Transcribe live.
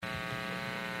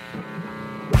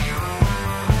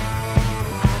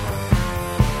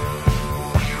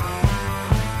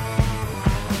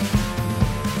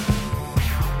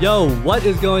Yo, what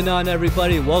is going on,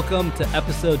 everybody? Welcome to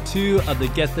episode 2 of the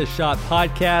Get This Shot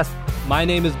podcast. My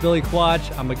name is Billy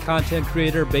Quach. I'm a content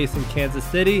creator based in Kansas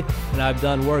City, and I've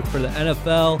done work for the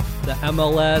NFL, the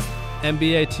MLS,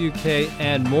 NBA 2K,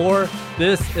 and more.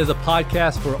 This is a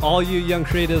podcast for all you young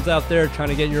creatives out there trying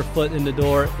to get your foot in the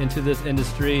door into this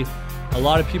industry. A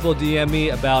lot of people DM me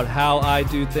about how I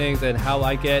do things and how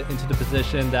I get into the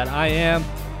position that I am.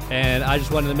 And I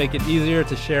just wanted to make it easier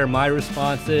to share my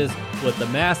responses with the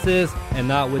masses and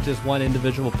not with just one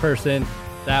individual person.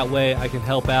 That way I can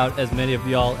help out as many of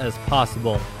y'all as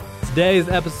possible. Today's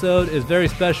episode is very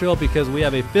special because we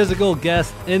have a physical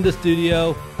guest in the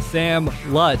studio, Sam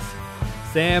Lutz.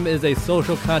 Sam is a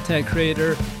social content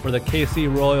creator for the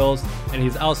KC Royals, and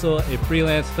he's also a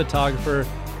freelance photographer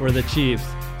for the Chiefs.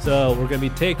 So we're going to be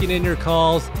taking in your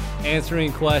calls,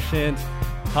 answering questions,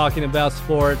 talking about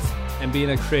sports, and being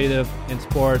a creative in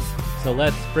sports. So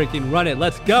let's freaking run it.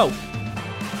 Let's go.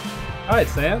 All right,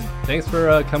 Sam, thanks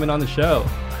for coming on the show.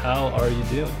 How are you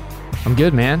doing? I'm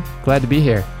good, man. Glad to be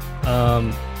here.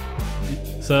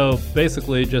 So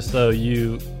basically, just so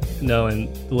you know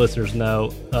and the listeners know,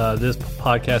 this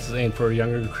podcast is aimed for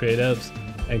younger creatives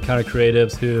and kind of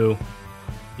creatives who,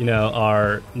 you know,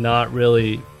 are not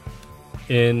really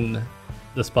in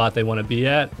the spot they want to be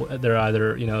at. They're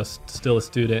either, you know, still a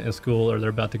student in school, or they're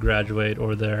about to graduate,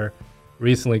 or they're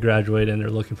recently graduated and they're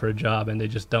looking for a job and they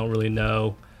just don't really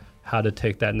know how to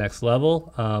take that next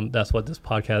level. That's what this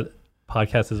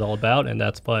podcast is all about, and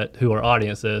that's who our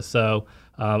audience is. So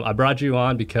I brought you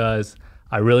on because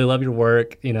I really love your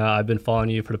work. You know, I've been following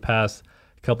you for the past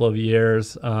couple of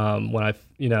years. When I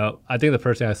think the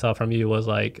first thing I saw from you was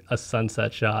like a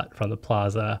sunset shot from the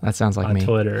plaza. That sounds like on me.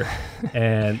 Twitter.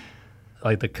 And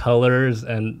like the colors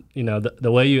and, you know,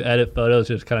 the way you edit photos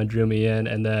just kind of drew me in.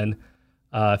 And then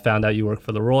I found out you work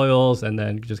for the Royals, and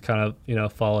then just kind of, you know,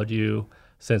 followed you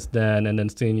since then, and then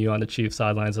seeing you on the Chiefs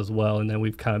sidelines as well. And then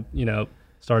we've kind of, you know,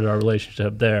 started our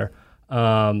relationship there.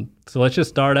 So let's just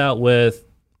start out with,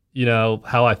 you know,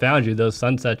 how I found you, those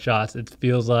sunset shots. It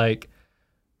feels like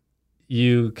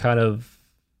you kind of,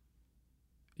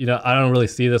 you know, I don't really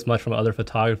see this much from other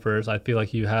photographers. I feel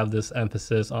like you have this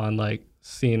emphasis on like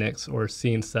scenics or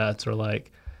scene sets or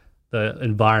like the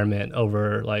environment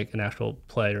over like an actual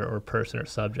player or person or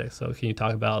subject. So can you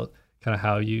talk about kind of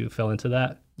how you fell into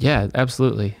that? Yeah,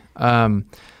 absolutely. So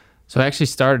I actually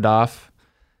started off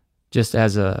just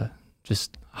as a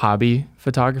hobby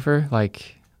photographer.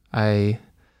 Like I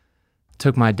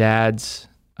took my dad's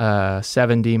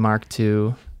 7D Mark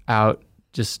II out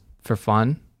just for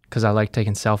fun because I liked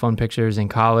taking cell phone pictures in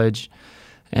college.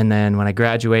 And then when I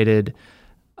graduated,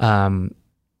 I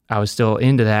was still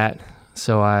into that.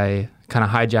 So I kind of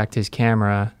hijacked his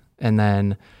camera and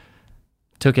then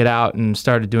took it out and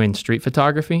started doing street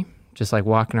photography, just like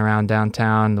walking around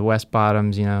downtown, the West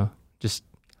Bottoms, you know, just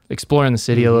exploring the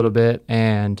city a little bit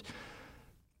and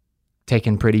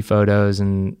taking pretty photos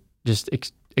and just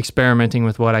experimenting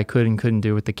with what I could and couldn't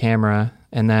do with the camera.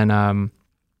 And then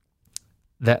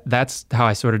that's how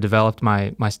I sort of developed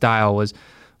my style was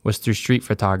through street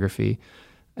photography.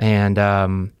 And,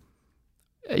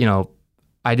 you know,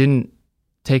 I didn't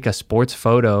take a sports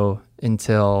photo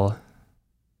until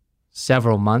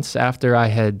several months after I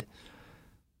had,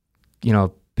 you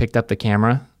know, picked up the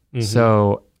camera. Mm-hmm.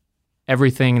 So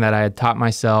everything that I had taught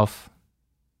myself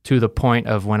to the point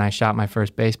of when I shot my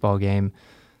first baseball game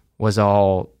was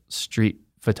all street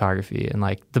photography. And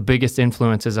like the biggest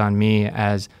influences on me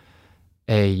as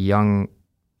a young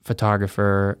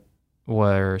photographer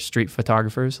were street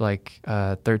photographers like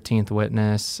 13th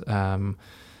Witness.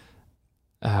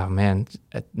 Oh man,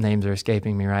 names are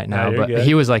escaping me right now, but good.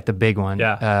 He was like the big one.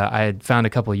 Yeah. I had found a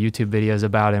couple of YouTube videos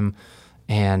about him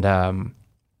and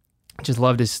just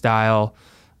loved his style.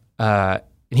 And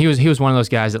he was one of those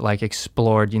guys that like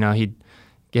explored, you know, he'd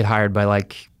get hired by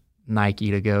like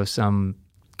Nike to go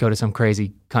to some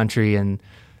crazy country and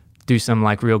do some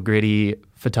like real gritty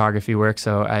photography work.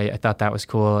 So I thought that was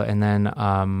cool. And then,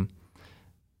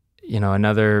 you know,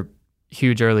 another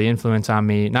huge early influence on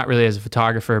me, not really as a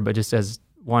photographer, but just as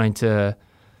wanting to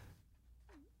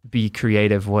be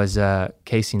creative was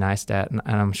Casey Neistat. And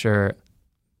I'm sure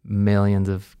millions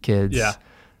of kids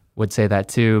would say that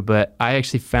too. But I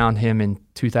actually found him in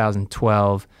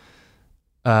 2012.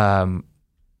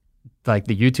 Like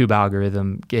the YouTube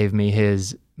algorithm gave me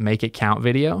his Make It Count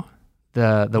video,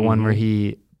 the one where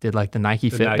he did like the Nike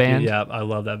Fit Band. Yeah, I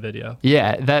love that video.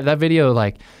 Yeah, that video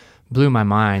like blew my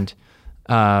mind.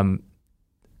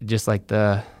 Just like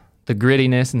the the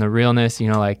grittiness and the realness, you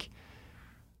know, like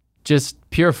just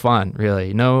pure fun,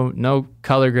 really. No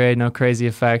color grade, no crazy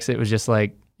effects. It was just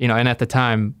like, you know, and at the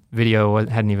time, video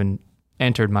hadn't even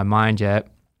entered my mind yet,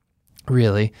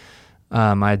 really.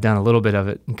 I had done a little bit of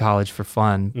it in college for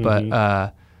fun,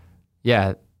 but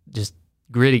yeah, just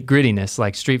grittiness,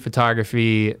 like street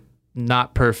photography,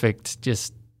 not perfect,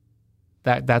 just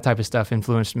that type of stuff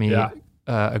influenced me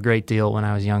a great deal when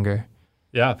I was younger.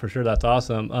 Yeah, for sure. That's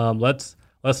awesome. Let's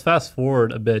fast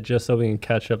forward a bit just so we can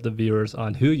catch up the viewers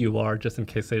on who you are, just in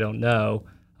case they don't know,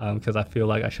 because I feel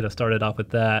like I should have started off with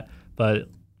that. But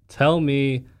tell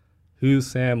me who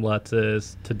Sam Lutz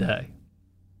is today.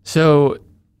 So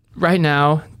right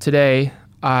now, today,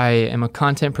 I am a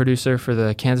content producer for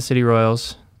the Kansas City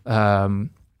Royals, and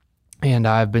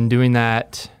I've been doing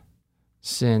that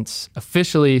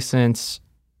officially since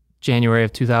January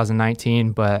of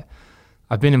 2019, but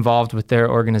I've been involved with their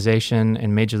organization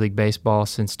in Major League Baseball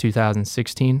since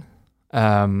 2016.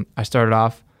 I started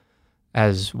off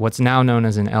as what's now known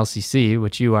as an LCC,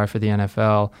 which you are for the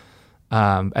NFL.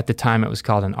 At the time, it was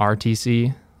called an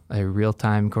RTC, a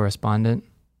real-time correspondent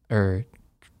or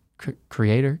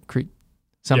creator,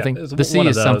 something. Yeah, the C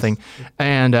is something.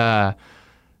 And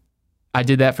I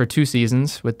did that for 2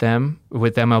 seasons with them,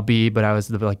 with MLB, but I was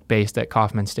based at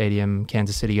Kauffman Stadium,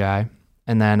 Kansas City guy.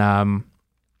 And then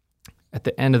at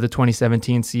the end of the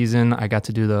 2017 season, I got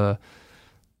to do the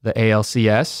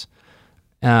ALCS,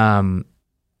 and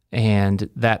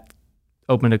that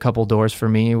opened a couple doors for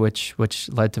me, which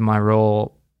led to my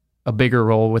role, a bigger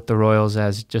role with the Royals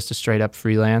as just a straight up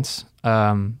freelance.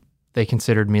 They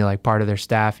considered me like part of their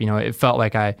staff. You know, it felt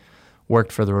like I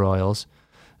worked for the Royals.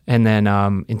 And then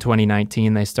in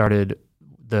 2019, they started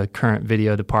the current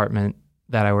video department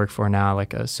that I work for now,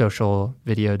 like a social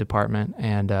video department,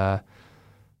 and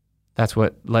that's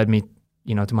what led me,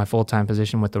 you know, to my full-time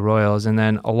position with the Royals. And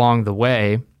then along the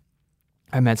way,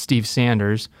 I met Steve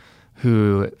Sanders,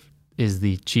 who is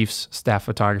the Chiefs staff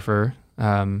photographer,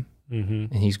 and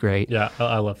he's great. Yeah,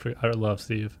 I love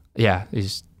Steve. Yeah,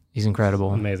 he's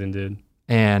incredible. Amazing dude.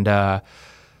 And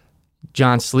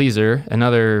John Sleezer,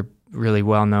 another really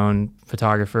well-known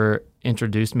photographer,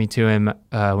 introduced me to him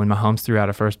when Mahomes threw out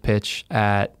a first pitch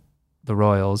at the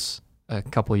Royals a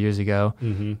couple of years ago,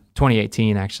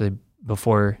 2018 actually,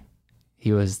 before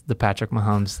he was the Patrick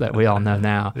Mahomes that we all know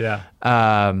now. Yeah.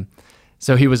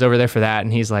 So he was over there for that,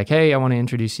 and he's like, "Hey, I want to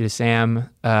introduce you to Sam.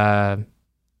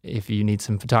 If you need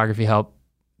some photography help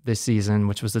this season,"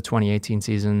 which was the 2018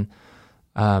 season,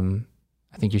 I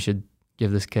think you should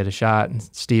give this kid a shot. And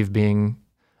Steve, being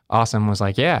awesome, was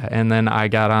like, "Yeah." And then I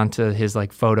got onto his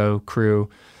like photo crew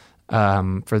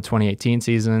for the 2018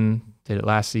 season, did it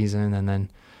last season, and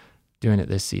then doing it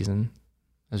this season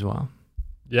as well.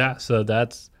 Yeah, so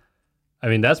that's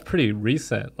pretty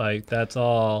recent. Like that's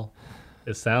all,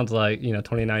 it sounds like, you know,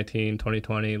 2019,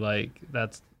 2020, like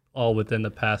that's all within the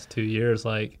past 2 years.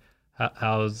 Like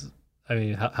how does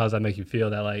that make you feel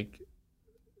that like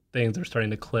things are starting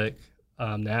to click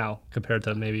now compared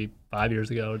to maybe 5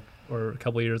 years ago or a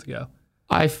couple of years ago?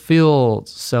 I feel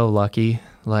so lucky.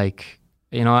 Like,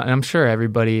 you know, and I'm sure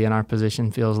everybody in our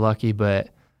position feels lucky, but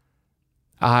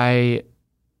I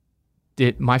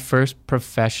did my first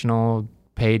professional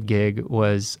paid gig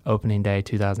was opening day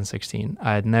 2016.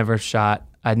 I'd never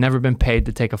been paid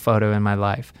to take a photo in my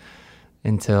life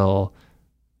until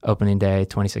opening day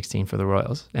 2016 for the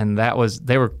Royals. And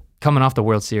they were coming off the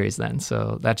World Series then,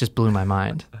 so that just blew my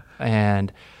mind.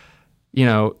 And, you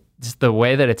know, just the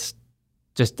way that it's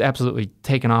just absolutely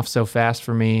taken off so fast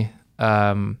for me,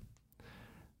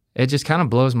 it just kind of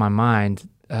blows my mind,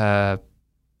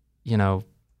 you know,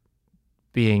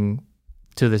 being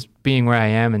where I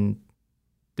am and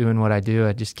doing what I do.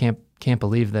 I just can't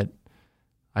believe that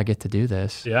I get to do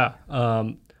this. Yeah.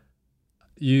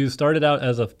 You started out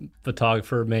as a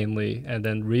photographer mainly, and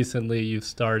then recently you've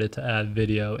started to add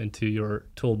video into your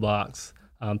toolbox.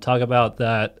 Talk about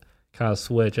that kind of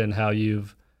switch and how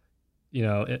you've, you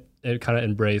know, it kind of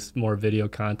embraced more video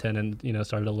content and, you know,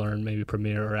 started to learn maybe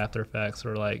Premiere or After Effects,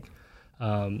 or like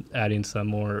adding some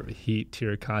more heat to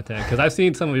your content. Because I've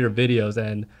seen some of your videos,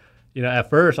 and, you know, at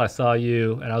first I saw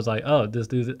you and I was like, oh, this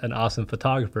dude's an awesome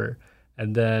photographer.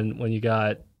 And then when you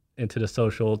got into the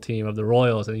social team of the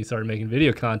Royals and you started making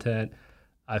video content,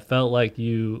 I felt like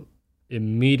you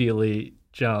immediately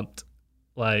jumped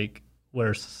like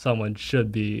where someone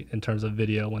should be in terms of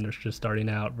video when they're just starting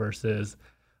out versus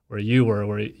where you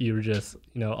were just,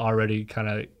 you know, already kind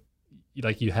of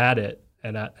like you had it.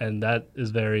 And that is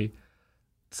very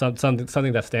something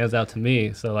that stands out to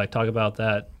me. So like, talk about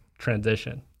that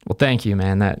transition. Well, thank you,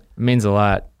 man. That means a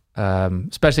lot,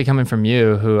 especially coming from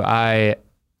you, who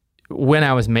when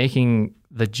I was making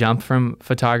the jump from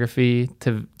photography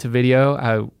to video,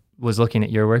 I was looking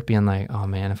at your work being like, oh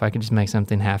man, if I could just make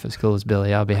something half as cool as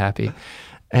Billy, I'll be happy.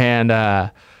 And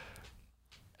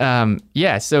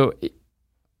so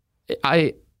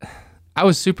I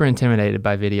was super intimidated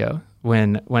by video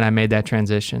when I made that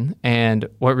transition. And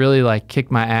what really like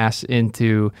kicked my ass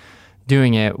into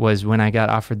doing it was when I got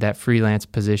offered that freelance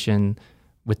position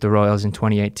with the Royals in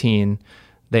 2018.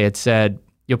 They had said,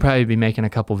 you'll probably be making a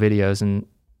couple videos, and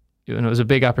it was a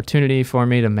big opportunity for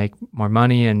me to make more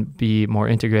money and be more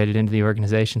integrated into the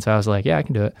organization. So I was like, yeah, I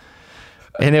can do it.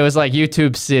 And it was like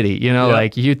YouTube City,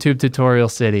 like YouTube tutorial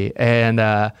city.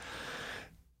 And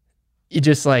you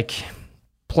just like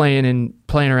playing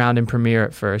around in Premiere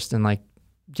at first and like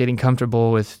getting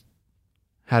comfortable with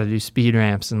how to do speed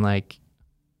ramps and like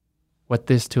what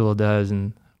this tool does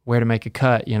and where to make a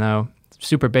cut,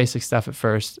 super basic stuff at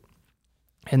first.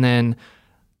 And then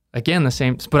again, the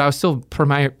same, but I was still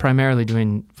primarily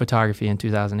doing photography in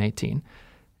 2018.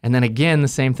 And then again, the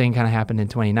same thing kind of happened in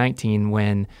 2019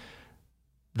 when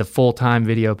the full-time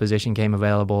video position came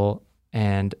available,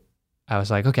 and I was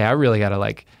like, okay, I really got to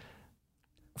like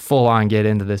full on get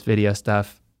into this video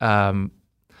stuff. So,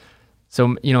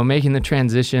 making the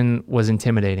transition was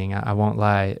intimidating. I won't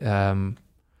lie.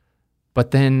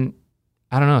 But then,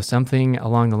 I don't know, something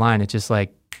along the line, it just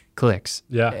like clicks.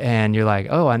 Yeah. And you're like,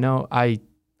 oh, I know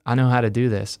how to do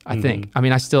this. I think. I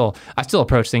mean, I still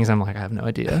approach things. I'm like, I have no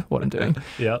idea what I'm doing.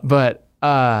 Yeah. But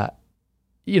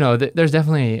there's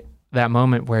definitely that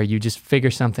moment where you just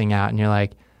figure something out, and you're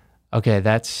like, okay,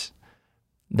 that's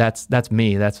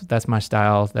me. That's my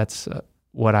style. That's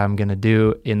what I'm gonna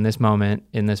do in this moment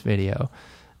in this video.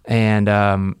 And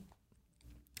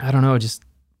I don't know, just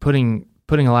putting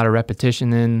a lot of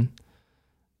repetition in,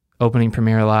 opening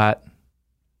Premiere a lot,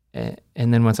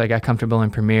 and then once I got comfortable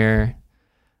in Premiere,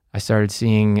 I started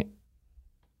seeing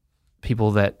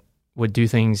people that would do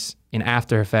things in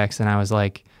After Effects, and I was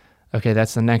like, okay,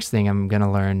 that's the next thing I'm going to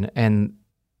learn. And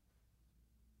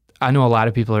I know a lot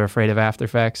of people are afraid of After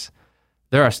Effects.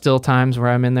 There are still times where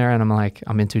I'm in there and I'm like,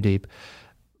 I'm in too deep.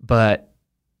 But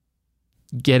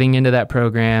getting into that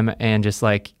program and just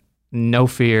like, no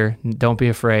fear, don't be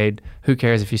afraid. Who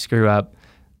cares if you screw up?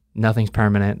 Nothing's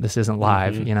permanent. This isn't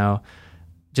live,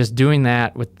 Just doing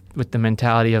that with the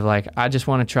mentality of like, I just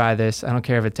want to try this. I don't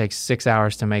care if it takes 6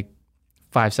 hours to make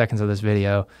 5 seconds of this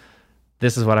video.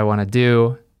 This is what I want to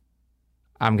do.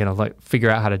 I'm going to like figure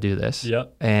out how to do this.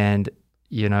 Yep. And,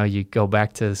 you go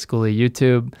back to the school of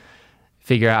YouTube,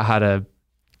 figure out how to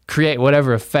create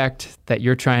whatever effect that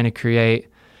you're trying to create.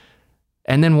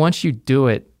 And then once you do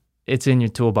it, it's in your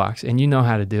toolbox and you know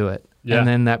how to do it. Yeah. And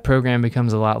then that program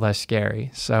becomes a lot less scary.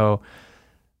 So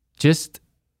just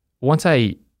once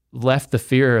I left the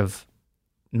fear of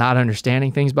not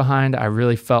understanding things behind, I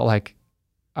really felt like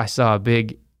I saw a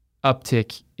big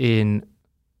uptick in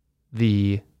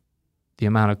the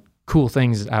amount of cool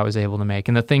things that I was able to make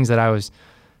and the things that I was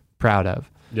proud of.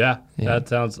 Yeah. That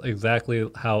sounds exactly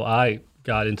how I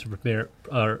got into Premiere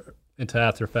or into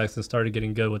After Effects and started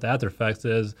getting good with After Effects.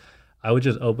 Is I would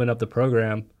just open up the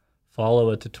program, follow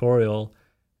a tutorial,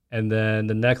 and then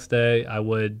the next day I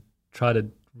would try to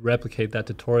replicate that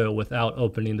tutorial without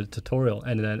opening the tutorial.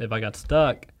 And then if I got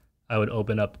stuck, I would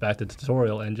open up back the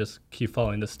tutorial and just keep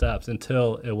following the steps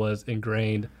until it was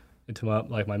ingrained into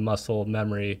my muscle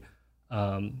memory,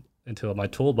 into my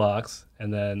toolbox.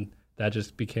 And then that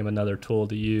just became another tool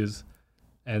to use.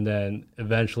 And then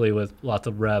eventually with lots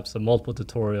of reps and multiple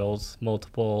tutorials,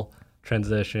 multiple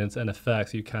transitions and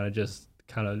effects, you kind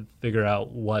of figure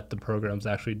out what the program's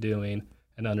actually doing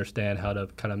and understand how to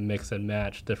kind of mix and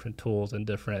match different tools and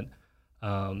different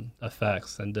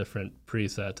effects and different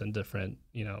presets and different,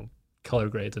 color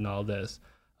grades and all this.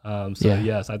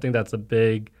 Yes, I think that's a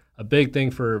big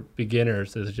thing for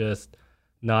beginners is just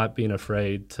not being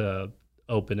afraid to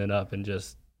open it up and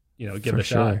just, give it a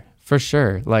shot. For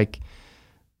sure. Like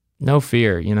no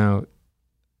fear,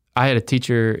 I had a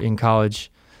teacher in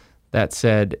college that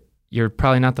said, you're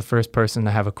probably not the first person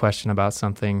to have a question about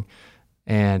something,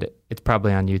 and it's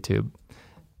probably on YouTube.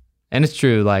 And it's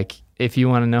true. Like if you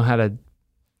want to know how to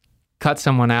cut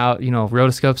someone out,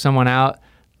 rotoscope someone out,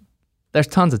 there's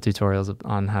tons of tutorials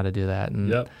on how to do that.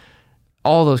 And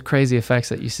all those crazy effects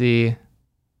that you see,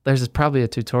 there's probably a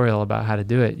tutorial about how to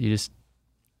do it. You just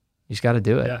got to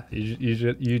do it. Yeah,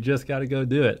 you just got to go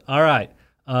do it. All right.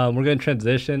 We're going to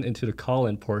transition into the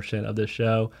call-in portion of this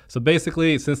show. So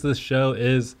basically, since this show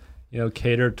is,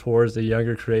 catered towards the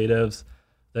younger creatives,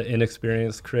 the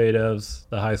inexperienced creatives,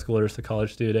 the high schoolers, the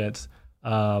college students,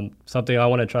 something I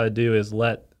want to try to do is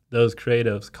let those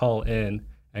creatives call in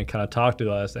and kind of talk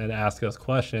to us and ask us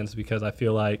questions, because I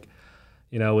feel like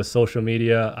with social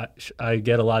media, I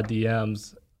get a lot of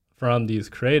DMs from these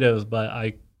creatives, but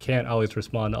I can't always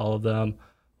respond to all of them,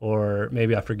 or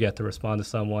maybe I forget to respond to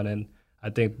someone. And I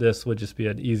think this would just be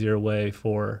an easier way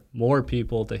for more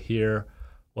people to hear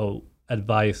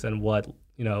advice and what,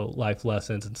 life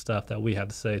lessons and stuff that we have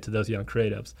to say to those young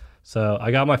creatives. So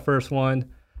I got my first one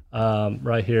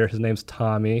right here. His name's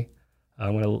Tommy.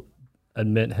 I'm going to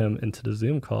admit him into the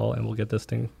Zoom call, and we'll get this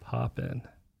thing popping.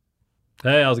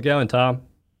 Hey, how's it going, Tom?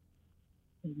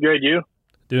 Good, you?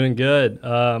 Doing good.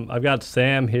 I've got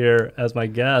Sam here as my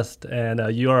guest,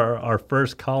 and you are our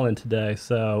first call-in today.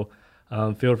 So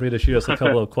feel free to shoot us a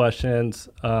couple of questions,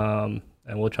 and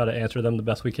we'll try to answer them the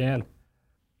best we can.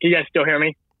 Can you guys still hear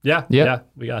me? Yeah,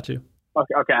 we got you.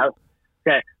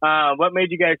 Okay. What made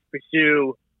you guys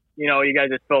pursue, you guys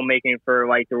are filmmaking for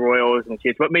like the Royals and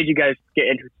Chiefs? What made you guys get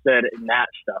interested in that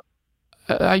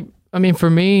stuff? I mean, for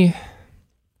me,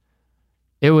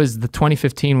 it was the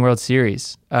 2015 World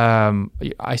Series.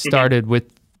 I started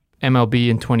with MLB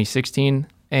in 2016,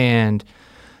 and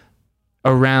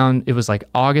it was like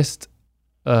August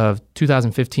of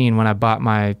 2015 when I bought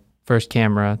my first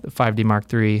camera, the 5D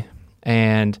Mark III,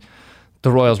 and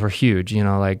the Royals were huge, they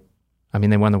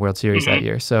won the World Series that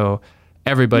year. So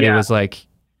everybody was like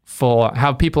full,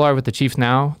 how people are with the Chiefs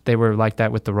now, they were like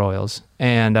that with the Royals.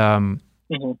 And,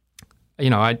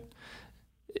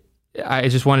 I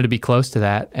just wanted to be close to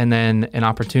that. And then an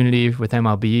opportunity with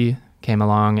MLB came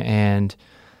along, and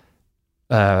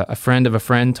a friend of a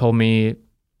friend told me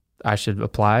I should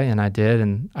apply, and I did,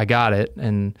 and I got it.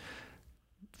 And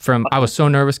I was so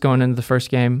nervous going into the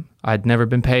first game. I'd never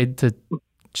been paid to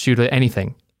shoot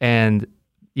anything. And,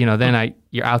 then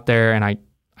you're out there, and I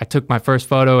took my first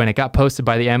photo, and it got posted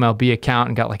by the MLB account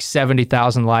and got like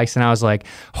 70,000 likes. And I was like,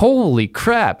 holy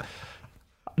crap,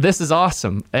 this is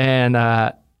awesome. And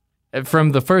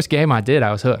from the first game I did,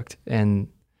 I was hooked. And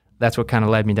that's what kind of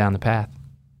led me down the path.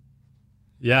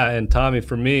 Yeah. And Tommy,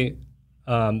 for me,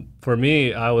 I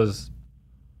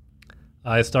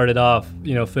started off,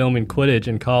 filming Quidditch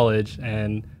in college,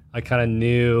 and I kind of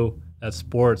knew that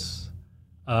sports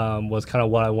was kind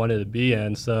of what I wanted to be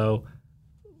in. So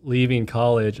leaving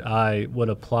college, I would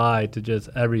apply to just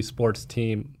every sports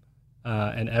team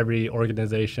and every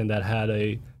organization that had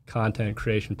a content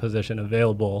creation position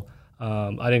available.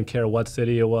 I didn't care what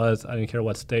city it was. I didn't care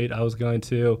what state I was going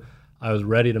to. I was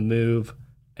ready to move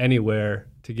anywhere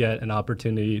to get an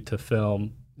opportunity to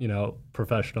film,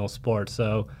 professional sports.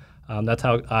 So that's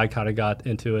how I kind of got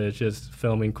into it, just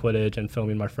filming Quidditch and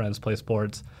filming my friends play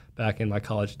sports back in my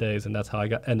college days. And that's how I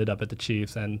ended up at the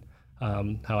Chiefs, and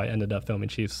how I ended up filming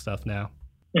Chiefs stuff now.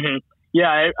 Mm-hmm.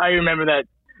 Yeah, I remember that,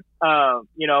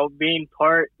 being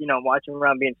part, watching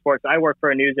around being sports. I work for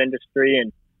a news industry,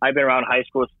 and I've been around high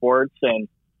school sports, and,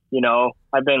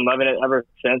 I've been loving it ever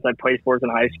since. I played sports in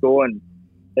high school, and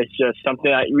it's just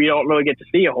something that we don't really get to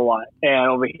see a whole lot. And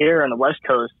over here on the West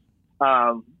Coast,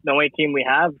 the only team we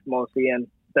have mostly in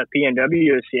the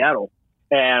PNW is Seattle.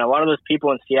 And a lot of those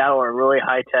people in Seattle are really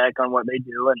high tech on what they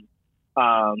do. And,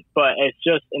 but it's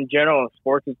just in general,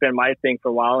 sports has been my thing for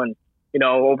a while. And,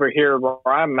 over here where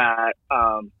I'm at,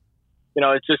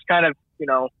 it's just kind of,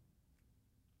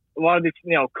 a lot of these,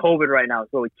 COVID right now is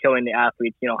really killing the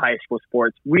athletes, high school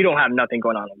sports. We don't have nothing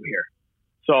going on over here.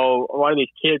 So a lot of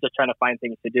these kids are trying to find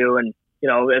things to do. And,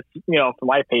 it's, for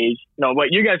my page,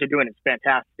 what you guys are doing is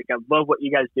fantastic. I love what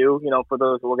you guys do, for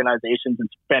those organizations.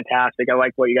 It's fantastic. I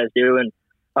like what you guys do. And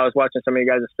I was watching some of you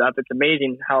guys' stuff. It's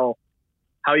amazing how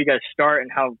you guys start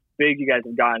and how big you guys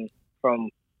have gotten from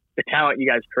the talent you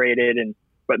guys created and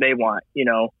what they want.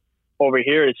 Over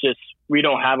here, it's just, we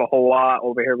don't have a whole lot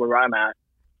over here where I'm at.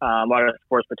 A lot of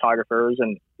sports photographers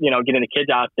and, getting the kids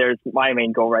out there is my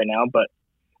main goal right now. But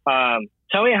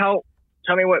tell me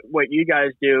what you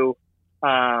guys do.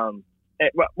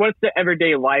 What's the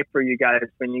everyday life for you guys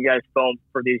when you guys film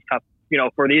for these,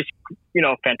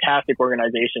 fantastic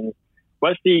organizations?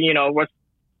 What's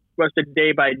the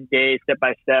day by day, step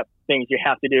by step things you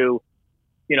have to do,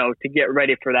 to get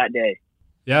ready for that day?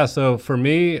 Yeah, so for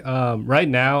me, right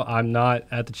now, I'm not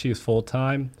at the Chiefs full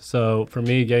time. So for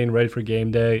me, getting ready for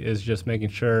game day is just making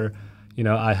sure,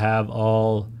 I have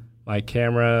all my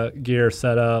camera gear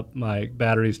set up, my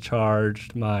batteries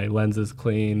charged, my lenses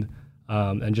cleaned,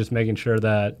 and just making sure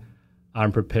that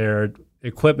I'm prepared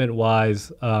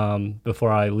equipment-wise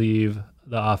before I leave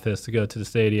the office to go to the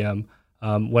stadium.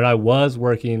 When I was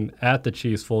working at the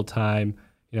Chiefs full time,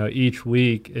 each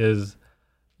week is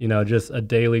just a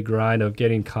daily grind of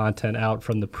getting content out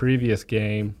from the previous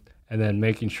game and then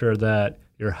making sure that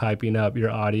you're hyping up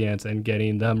your audience and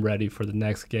getting them ready for the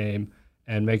next game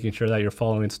and making sure that you're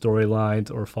following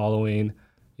storylines or following,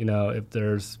 if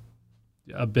there's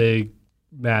a big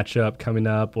matchup coming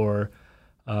up, or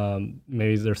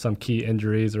maybe there's some key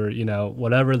injuries, or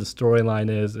whatever the storyline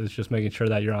is just making sure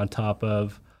that you're on top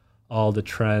of all the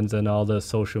trends and all the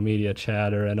social media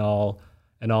chatter and all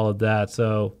of that.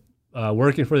 So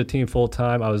working for the team full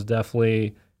time, I was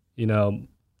definitely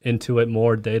into it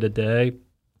more day to day.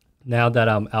 Now that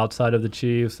I'm outside of the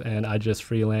Chiefs and I just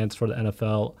freelance for the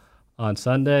NFL on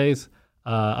Sundays,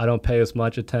 I don't pay as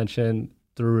much attention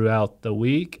throughout the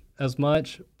week as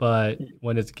much, but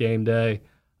when it's game day,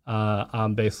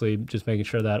 I'm basically just making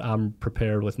sure that I'm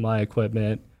prepared with my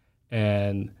equipment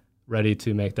and ready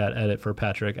to make that edit for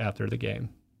Patrick after the game.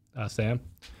 Sam?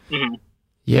 Mm-hmm.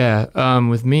 Yeah,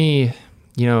 with me,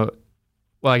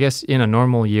 I guess in a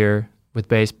normal year with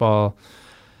baseball,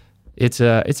 it's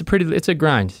a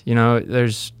grind.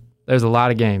 There's a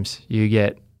lot of games. You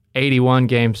get 81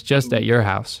 games just at your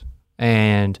house,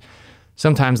 and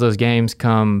sometimes those games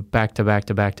come back to back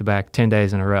to back to back 10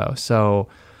 days in a row. So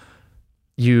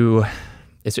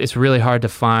it's really hard to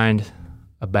find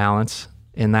a balance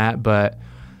in that, but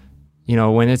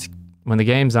when the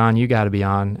game's on, you got to be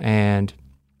on. And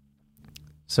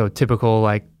so typical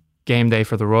like game day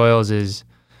for the Royals is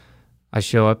I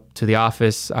show up to the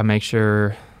office, I make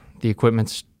sure the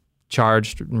equipment's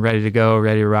charged and ready to go,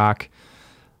 ready to rock.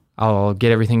 I'll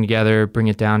get everything together, bring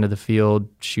it down to the field,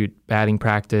 shoot batting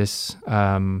practice.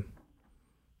 Between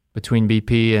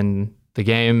BP and the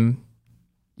game,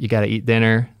 you got to eat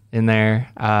dinner in there.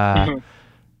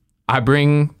 I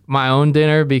bring my own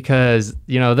dinner because,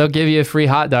 they'll give you free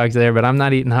hot dogs there, but I'm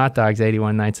not eating hot dogs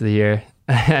 81 nights of the year.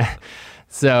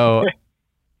 So,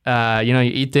 you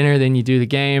eat dinner, then you do the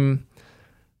game.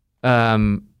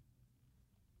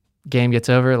 Game gets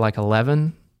over at like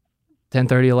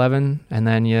 10:30, 11, and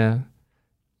then you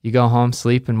go home,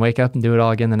 sleep, and wake up and do it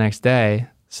all again the next day.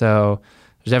 So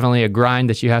there's definitely a grind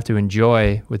that you have to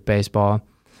enjoy with baseball,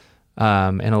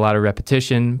 and a lot of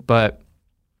repetition, but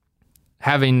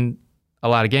having a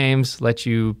lot of games lets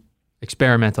you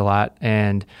experiment a lot.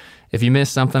 And if you miss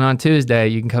something on Tuesday,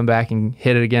 you can come back and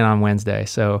hit it again on Wednesday.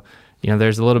 So,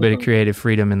 there's a little bit of creative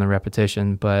freedom in the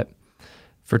repetition. But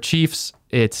for Chiefs,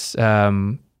 it's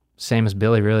same as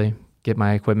Billy, really. Get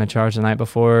my equipment charged the night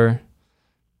before,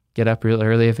 get up real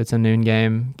early if it's a noon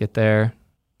game, get there,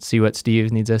 see what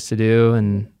Steve needs us to do,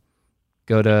 and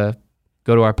go to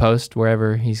our post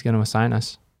wherever he's going to assign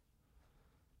us.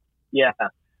 Yeah.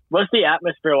 What's the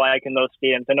atmosphere like in those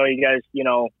stadiums? I know you guys,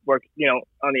 work,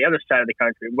 on the other side of the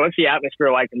country. What's the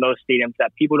atmosphere like in those stadiums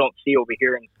that people don't see over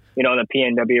here in the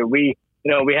PNW? We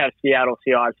have Seattle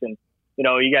Seahawks, and,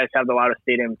 you guys have a lot of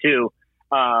stadium too.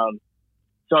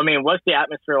 So, what's the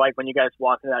atmosphere like when you guys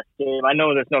walk into that stadium? I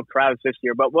know there's no crowds this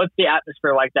year, but what's the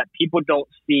atmosphere like that people don't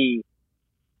see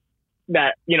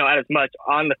that, as much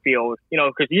on the field,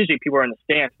 because usually people are in the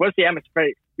stands. What's the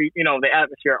atmosphere, the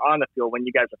atmosphere on the field when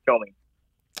you guys are filming?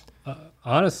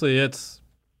 Honestly, it's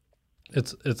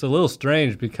a little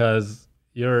strange because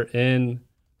you're in,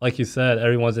 like you said,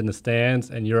 everyone's in the stands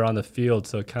and you're on the field,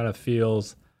 so it kind of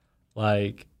feels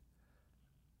like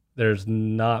there's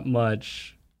not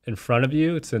much in front of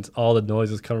you since all the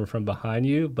noise is coming from behind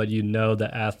you, but the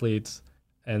athletes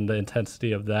and the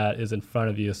intensity of that is in front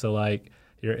of you. So like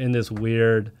you're in this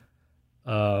weird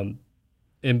in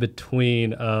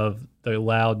between of the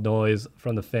loud noise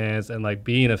from the fans and like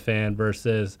being a fan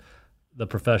versus the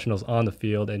professionals on the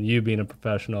field and you being a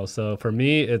professional. So for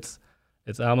me, it's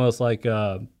almost like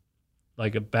a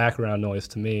background noise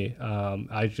to me.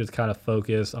 I just kind of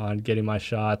focus on getting my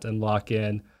shots and lock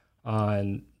in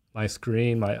on my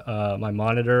screen, my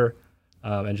monitor,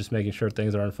 and just making sure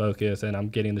things are in focus and I'm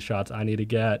getting the shots I need to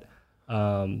get.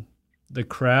 The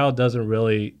crowd doesn't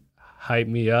really hype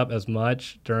me up as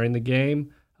much during the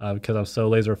game because I'm so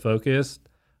laser focused.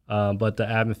 But the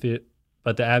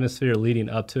atmosphere leading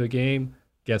up to a game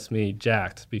gets me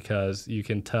jacked because you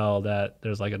can tell that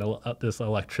there's like this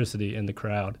electricity in the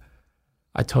crowd.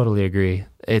 I totally agree.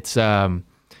 It's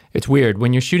weird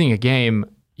when you're shooting a game.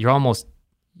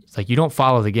 It's like you don't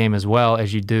follow the game as well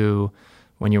as you do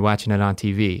when you're watching it on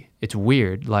TV. It's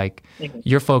weird. Like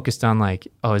you're focused on like,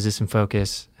 oh, is this in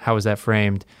focus? How was that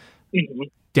framed? Mm-hmm.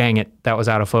 Dang it, that was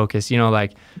out of focus.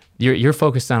 Like you're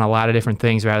focused on a lot of different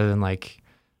things rather than like,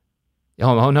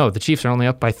 oh no, the Chiefs are only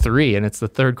up by 3 and it's the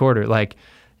third quarter. Like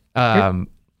that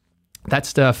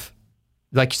stuff.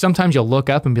 Like sometimes you'll look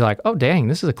up and be like, oh dang,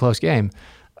 this is a close game,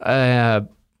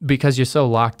 because you're so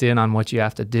locked in on what you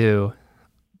have to do.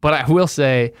 But I will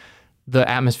say, the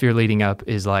atmosphere leading up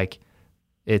is like,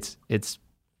 it's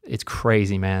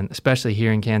crazy, man. Especially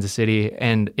here in Kansas City.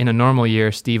 And in a normal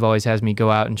year, Steve always has me go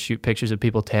out and shoot pictures of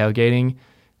people tailgating,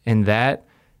 and that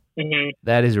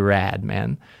is rad,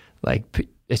 man. Like,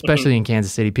 especially in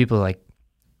Kansas City, people are like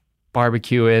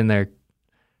barbecuing. They're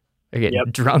getting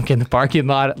drunk in the parking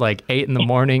lot at like 8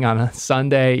 a.m. on a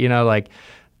Sunday. You know, like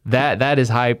that is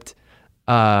hyped.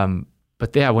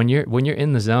 But yeah, when you're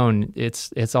in the zone,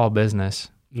 it's all business.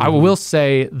 I will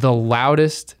say the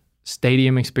loudest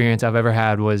stadium experience I've ever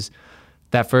had was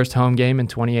that first home game in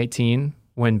 2018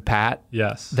 when Pat,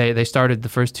 they started the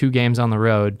first 2 games on the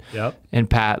road, and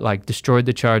Pat like destroyed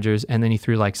the Chargers, and then he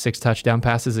threw like 6 touchdown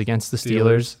passes against the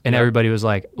Steelers, and everybody was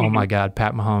like, "Oh my God,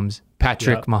 Patrick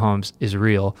Mahomes is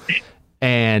real."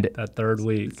 And that third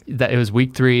week, it was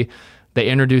week 3. They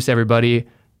introduced everybody,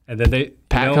 and then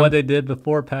what they did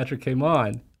before Patrick came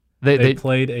on? They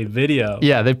played a video.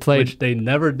 Yeah, they played, which they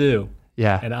never do.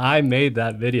 Yeah. And I made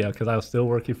that video because I was still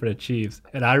working for the Chiefs.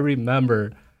 And I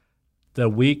remember the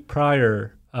week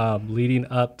prior, leading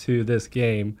up to this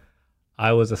game,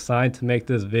 I was assigned to make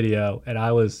this video. And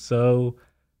I was so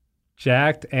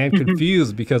jacked and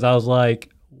confused because I was like,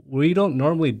 we don't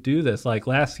normally do this. Like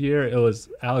last year, it was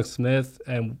Alex Smith.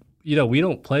 And, we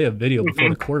don't play a video before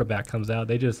the quarterback comes out.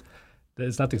 There's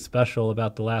nothing special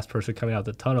about the last person coming out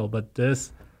the tunnel. But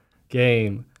this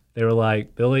game, they were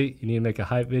like, Billy, you need to make a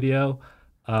hype video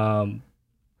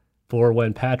for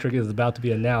when Patrick is about to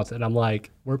be announced. And I'm like,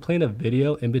 we're playing a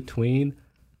video in between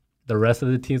the rest of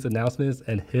the team's announcements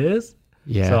and his?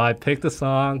 Yeah. So I picked the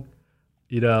song.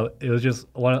 It was just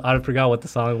I forgot what the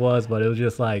song was, but it was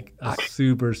just like a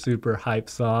super, super hype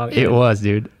song. It was,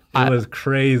 dude. It was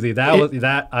crazy.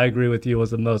 That I agree with you,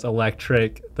 was the most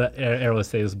electric the Arrowhead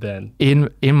Stadium's been.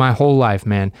 In my whole life,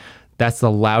 man. That's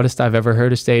the loudest I've ever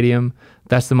heard a stadium.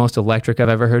 That's the most electric I've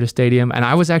ever heard a stadium. And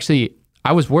I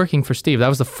was working for Steve. That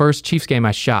was the first Chiefs game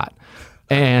I shot.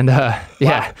 And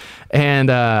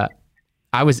and I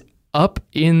was up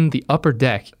in the upper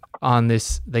deck on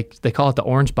this, they call it the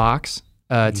orange box.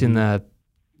 It's in the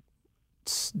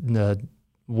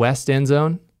west end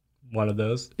zone. One of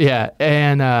those. Yeah,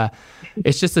 and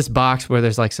it's just this box where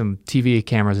there's like some TV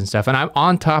cameras and stuff. And I'm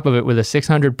on top of it with a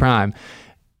 600 prime.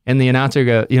 And the announcer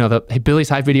goes, Billy's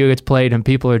hype video gets played and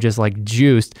people are just like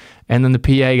juiced. And then the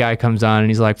PA guy comes on and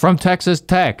he's like, from Texas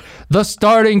Tech, the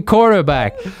starting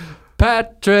quarterback,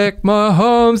 Patrick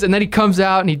Mahomes. And then he comes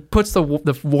out and he puts the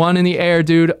one in the air,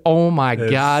 dude. Oh my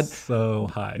God. So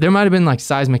high. There might have been like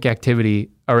seismic activity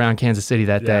around Kansas City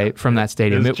that day from that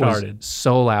stadium. It was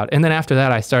so loud. And then after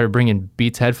that, I started bringing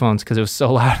Beats headphones because it was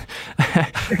so loud.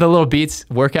 The little Beats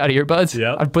workout earbuds.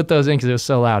 Yep. I'd put those in because it was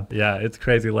so loud. Yeah, it's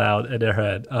crazy loud at their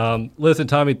head. Listen,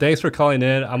 Tommy, thanks for calling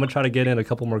in. I'm going to try to get in a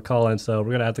couple more call-ins, so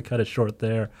we're going to have to cut it short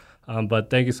there. But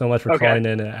thank you so much for calling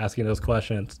in and asking those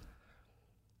questions.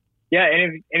 Yeah,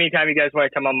 anytime you guys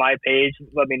want to come on my page,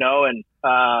 let me know. And,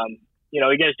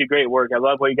 you guys do great work. I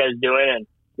love what you guys are doing, and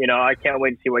I can't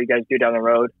wait to see what you guys do down the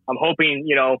road. I'm hoping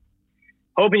you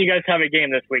guys have a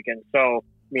game this weekend. So,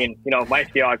 my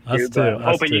Seahawks do, but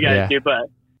hoping you guys do. But,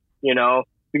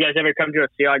 if you guys ever come to a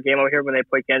Seahawks game over here when they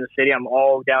play Kansas City, I'm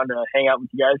all down to hang out with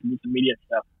you guys and do some media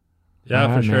stuff.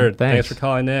 Yeah, for sure. Thanks for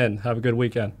calling in. Have a good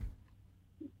weekend.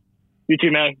 You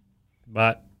too, man.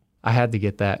 Bye. I had to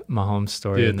get that Mahomes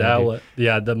story. Dude, the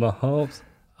Mahomes.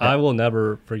 I will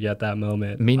never forget that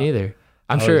moment. Me neither.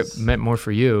 I'm sure it meant more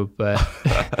for you, but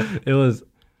it was.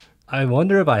 I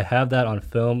wonder if I have that on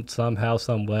film somehow,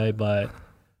 some way. But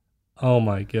oh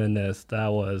my goodness, that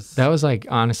was like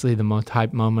honestly the most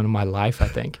hype moment of my life, I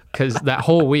think, because that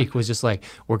whole week was just like,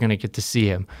 we're gonna get to see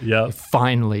him,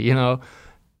 finally, and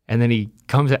then he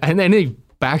comes and then he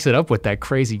backs it up with that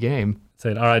crazy game.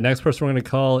 Saying, all right, next person we're gonna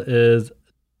call is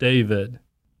David.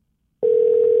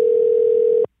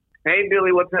 Hey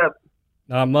Billy, what's up?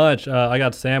 Not much. I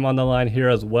got Sam on the line here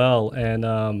as well.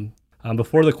 And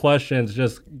before the questions,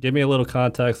 just give me a little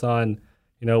context on,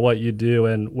 what you do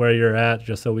and where you're at,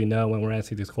 just so we know when we're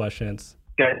answering these questions.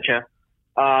 Gotcha.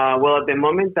 Well, at the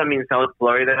moment, I'm in South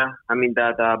Florida. I'm in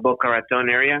that Boca Raton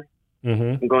area.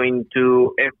 I'm going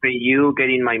to FAU,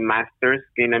 getting my master's,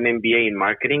 getting an MBA in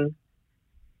marketing.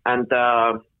 And,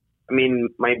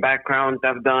 my background,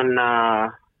 I've done, I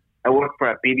worked for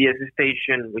a PBS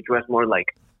station, which was more like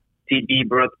TV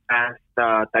broadcast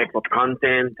type of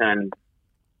content, and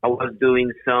I was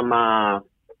doing some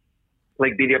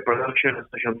video production and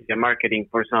social media marketing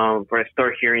for a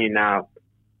store here in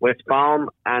West Palm,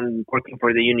 and working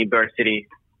for the university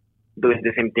doing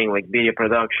the same thing, like video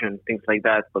production, things like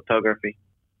that, photography.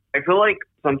 I feel like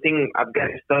something I've got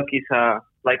stuck is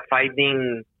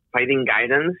finding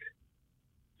guidance.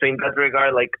 So in that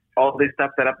regard, like all this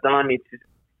stuff that I've done, it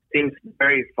seems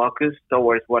very focused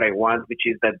towards what I want, which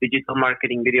is that digital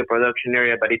marketing, video production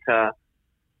area. But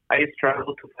I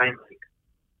struggle to find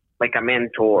like a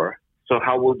mentor. So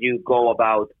how would you go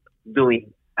about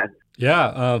doing that?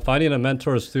 Yeah, finding a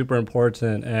mentor is super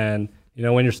important. And,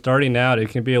 when you're starting out, it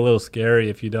can be a little scary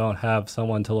if you don't have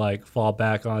someone to like fall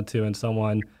back onto and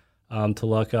someone to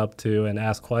look up to and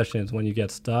ask questions when you get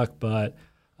stuck. But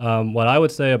what I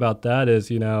would say about that is,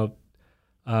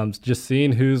 just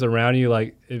seeing who's around you,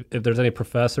 like if there's any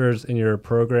professors in your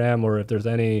program or if there's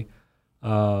any,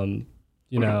 like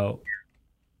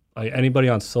anybody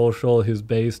on social who's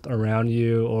based around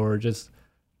you, or just,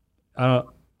 I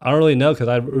don't really know, because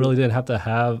I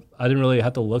didn't really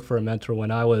have to look for a mentor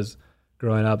when I was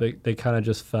growing up. They kind of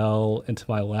just fell into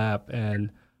my lap,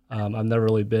 and I've never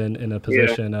really been in a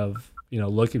position of,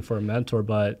 looking for a mentor.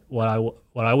 But what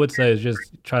I would say is just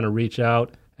trying to reach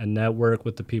out and network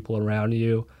with the people around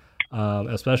you,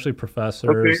 especially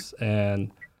professors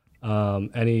and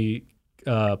any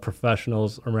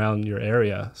professionals around your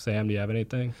area. Sam, do you have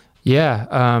anything?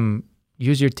 Yeah,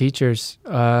 use your teachers.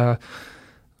 I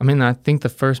think the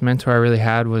first mentor I really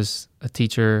had was a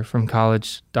teacher from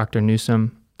college, Dr.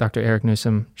 Eric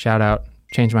Newsom, shout out,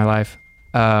 changed my life.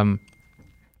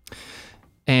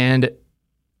 And,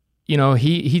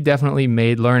 he definitely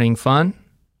made learning fun,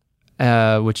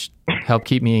 which helped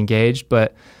keep me engaged,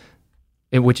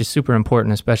 which is super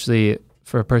important, especially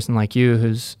for a person like you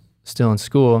who's still in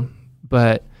school.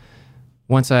 But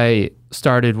once I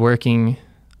started working,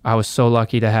 I was so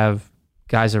lucky to have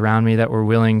guys around me that were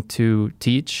willing to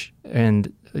teach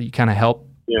and kind of help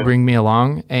bring me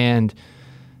along. And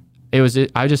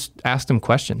I just asked them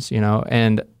questions,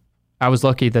 and I was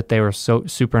lucky that they were so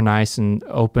super nice and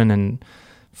open and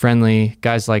friendly.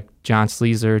 Guys like John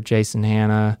Sleezer, Jason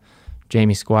Hanna,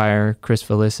 Jamie Squire, Chris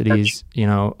Felicities,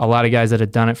 a lot of guys that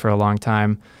had done it for a long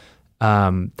time,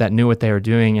 that knew what they were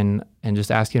doing, and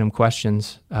just asking them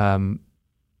questions.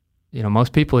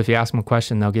 Most people, if you ask them a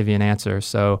question, they'll give you an answer.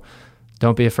 So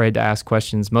don't be afraid to ask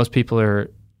questions. Most people are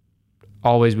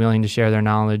always willing to share their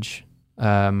knowledge.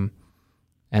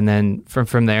 And then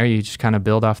from there, you just kind of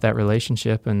build off that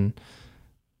relationship. And,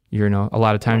 a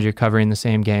lot of times you're covering the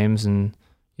same games and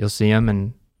you'll see them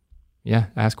and,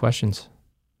 ask questions.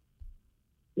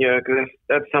 Yeah, because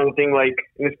that's something like,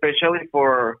 especially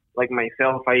for like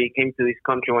myself, I came to this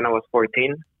country when I was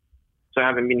 14. So I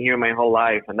haven't been here my whole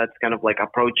life. And that's kind of like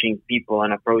approaching people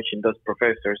and approaching those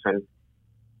professors and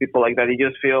people like that. You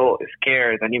just feel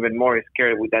scared, and even more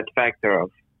scared with that factor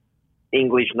of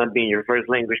English not being your first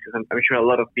language, because I'm sure a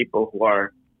lot of people who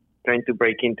are trying to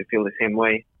break in to feel the same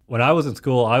way. When I was in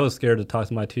school, I was scared to talk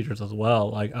to my teachers as well.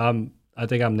 Like I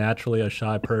think I'm naturally a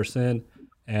shy person,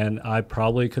 and I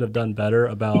probably could have done better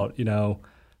about,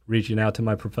 reaching out to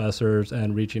my professors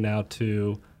and reaching out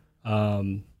to,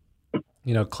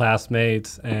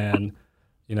 classmates and,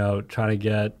 trying to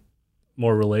get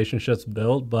more relationships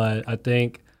built. But I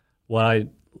think what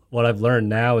I've learned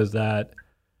now is that,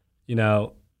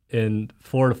 in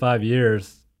 4 to 5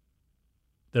 years,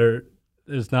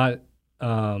 there's not,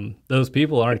 those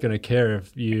people aren't going to care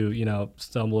if you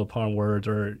stumble upon words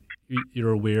or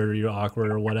you're weird or you're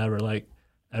awkward or whatever. Like,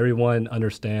 everyone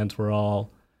understands we're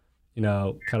all,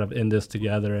 kind of in this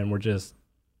together, and we're just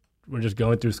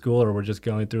going through school, or we're just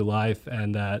going through life,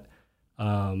 and that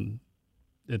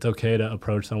it's okay to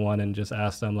approach someone and just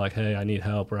ask them like, hey, I need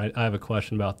help, or I have a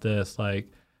question about this. Like,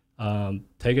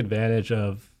 take advantage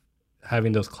of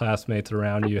having those classmates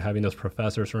around you, having those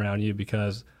professors around you,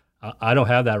 because I don't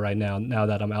have that right now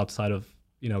that I'm outside of,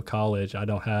 college. I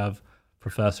don't have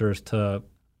professors to,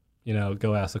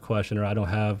 go ask a question, or I don't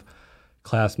have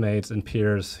classmates and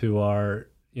peers who are,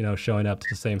 showing up to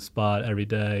the same spot every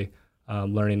day,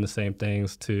 learning the same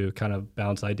things to kind of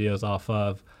bounce ideas off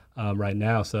of right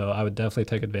now. So I would definitely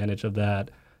take advantage of that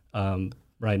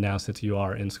right now, since you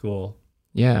are in school.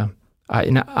 Yeah.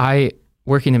 I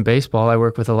working in baseball, I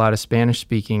work with a lot of Spanish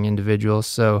speaking individuals.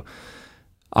 So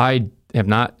I'm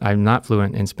not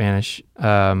fluent in Spanish.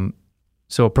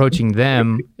 So approaching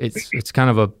them, it's kind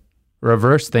of a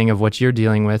reverse thing of what you're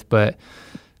dealing with. But,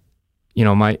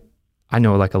 I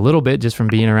know like a little bit just from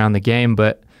being around the game,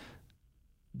 but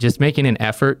just making an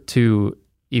effort to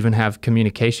even have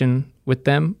communication with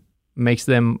them makes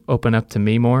them open up to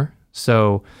me more.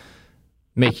 So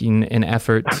making an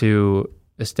effort to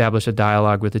establish a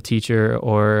dialogue with a teacher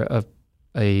or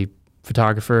a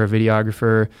photographer, a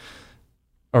videographer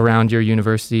around your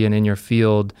university and in your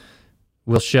field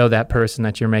will show that person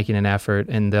that you're making an effort,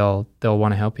 and they'll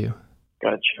want to help you.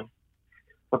 Gotcha.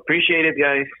 Appreciate it,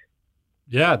 guys.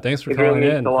 Yeah, thanks for calling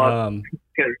in.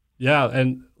 Yeah,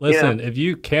 and listen, if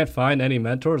you can't find any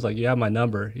mentors, like, you have my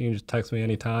number. You can just text me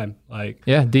anytime. Like,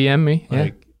 DM me.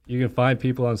 Like, you can find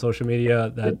people on social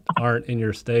media that aren't in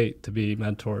your state to be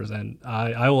mentors, and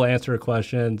I will answer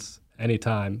questions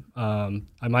anytime.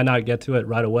 I might not get to it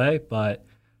right away, but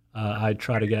I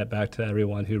try to get back to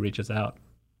everyone who reaches out.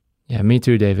 Yeah, me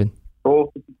too, David.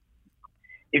 Cool.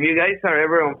 If you guys are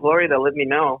ever in Florida, let me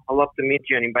know. I'd love to meet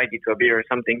you and invite you to a beer or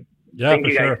something. Yeah, Thank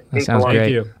for you, guys. sure. That Thanks a sounds lot. great.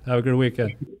 Thank you. Have a good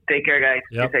weekend. Take care, guys.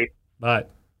 Yep. Be safe. Bye.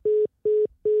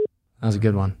 That was a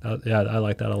good one. Yeah, I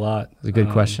like that a lot. That was a good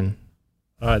question.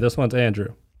 All right, this one's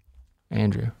Andrew.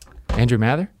 Andrew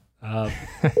Mather? I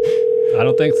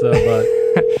don't think so, but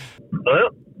Hello?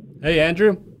 hey,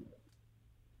 Andrew.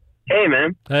 Hey,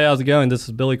 man. Hey, how's it going? This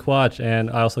is Billy Quatch, and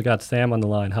I also got Sam on the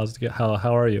line. How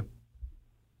are you?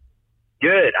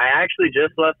 Good. I actually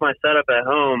just left my setup at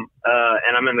home,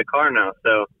 and I'm in the car now,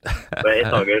 so, but it's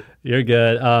all good. You're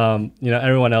good.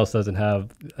 Everyone else doesn't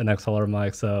have an XLR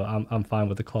mic, so I'm fine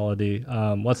with the quality.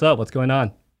 What's up? What's going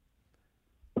on?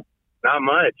 Not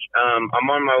much. I'm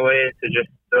on my way to just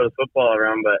throw the football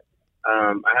around, but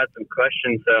I had some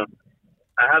questions, so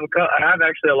I have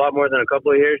actually a lot more than a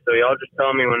couple here, so y'all just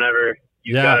tell me whenever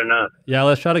you've got enough. Yeah,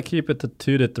 let's try to keep it to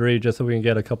 2 to 3 just so we can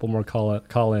get a couple more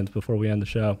call-ins before we end the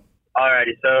show.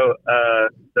 Alrighty, so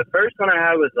the first one I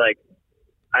had was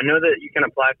I know that you can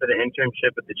apply for the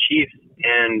internship with the Chiefs,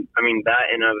 and I mean that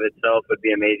in of itself would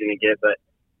be amazing to get. But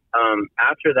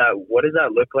after that, what does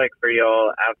that look like for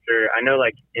y'all? After I know,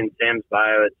 in Sam's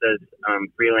bio, it says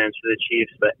freelance for the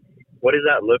Chiefs, but what does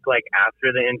that look like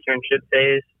after the internship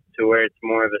phase to where it's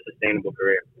more of a sustainable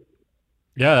career?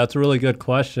 Yeah, that's a really good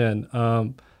question.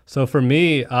 So for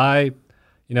me, I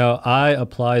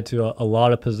applied to a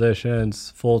lot of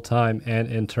positions, full-time and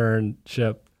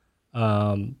internship,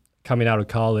 coming out of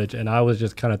college. And I was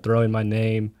just kind of throwing my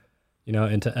name,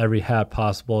 into every hat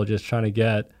possible, just trying to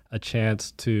get a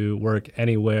chance to work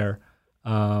anywhere.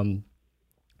 And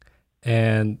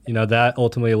that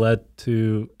ultimately led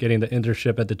to getting the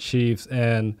internship at the Chiefs.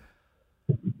 And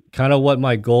kind of what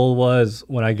my goal was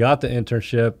when I got the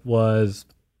internship was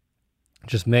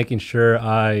just making sure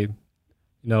I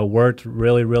worked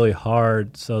really, really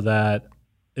hard so that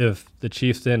if the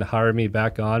Chiefs didn't hire me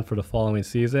back on for the following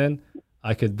season,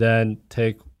 I could then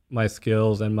take my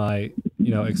skills and my,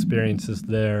 experiences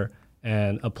there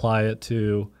and apply it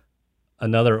to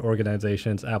another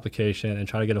organization's application and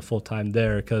try to get a full-time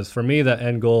there. Because for me, the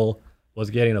end goal was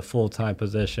getting a full-time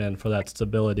position for that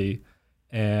stability.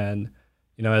 And,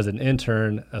 as an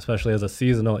intern, especially as a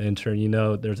seasonal intern,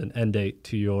 there's an end date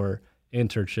to your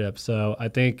internship. So I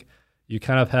think you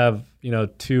kind of have,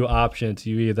 two options.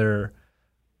 You either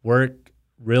work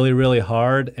really, really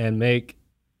hard and make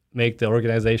the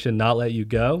organization not let you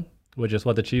go, which is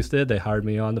what the Chiefs did. They hired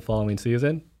me on the following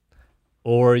season.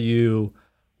 Or you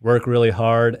work really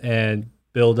hard and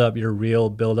build up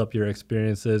your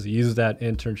experiences, use that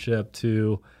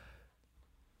internship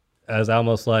as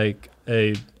almost like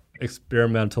a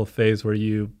experimental phase where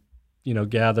you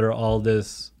gather all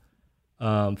this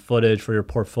footage for your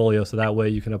portfolio, so that way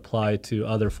you can apply to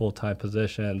other full-time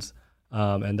positions.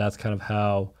 And that's kind of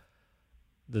how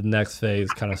the next phase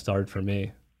kind of started for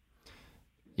me.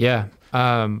 Yeah.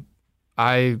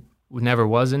 I never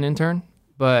was an intern,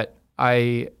 but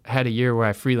I had a year where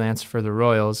I freelanced for the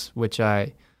Royals, which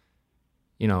I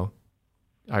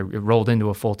rolled into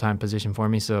a full-time position for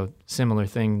me. So similar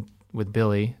thing with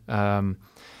Billy. And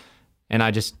I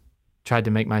just tried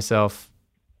to make myself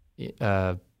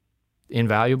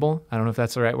invaluable. I don't know if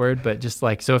that's the right word, but just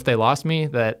so if they lost me,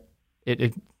 that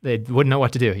they wouldn't know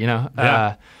what to do,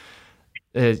 Yeah.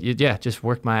 Just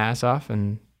worked my ass off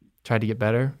and tried to get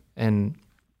better. And,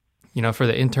 for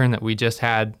the intern that we just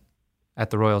had at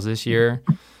the Royals this year,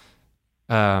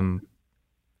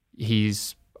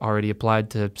 he's already applied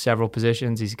to several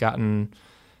positions. He's gotten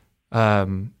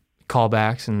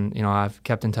callbacks, and, I've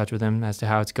kept in touch with him as to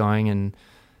how it's going. And,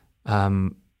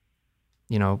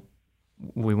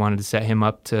 we wanted to set him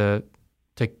up to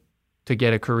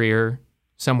get a career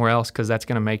somewhere else, because that's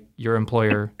going to make your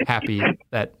employer happy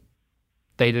that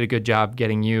they did a good job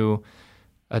getting you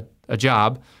a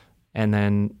job, and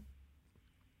then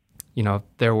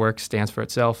their work stands for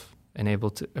itself being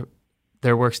able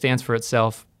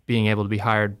to be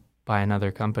hired by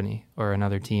another company or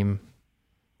another team.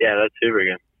 Yeah, that's super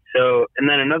good. So, and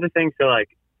then another thing,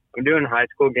 I'm doing high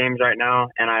school games right now,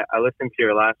 and I listened to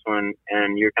your last one,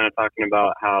 and you're kind of talking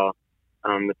about how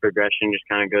the progression just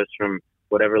kind of goes from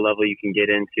whatever level you can get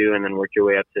into and then work your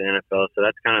way up to the NFL. So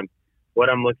that's kind of what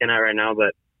I'm looking at right now.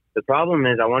 But the problem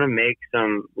is I want to make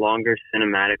some longer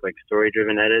cinematic,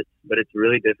 story-driven edits, but it's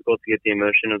really difficult to get the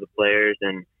emotion of the players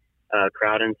and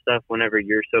crowd and stuff whenever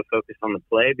you're so focused on the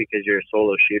play because you're a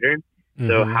solo shooter. Mm-hmm.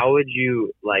 So how would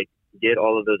you, get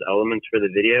all of those elements for the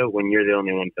video when you're the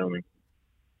only one filming?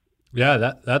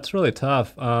 Yeah, that's really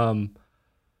tough. I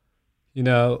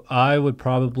would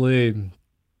probably,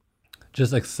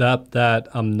 just accept that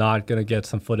I'm not going to get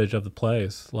some footage of the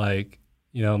plays. Like,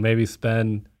 maybe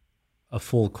spend a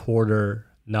full quarter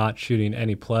not shooting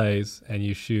any plays, and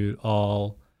you shoot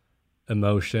all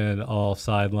emotion, all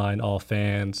sideline, all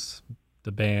fans,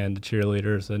 the band, the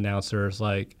cheerleaders, the announcers.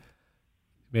 Like,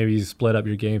 maybe you split up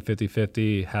your game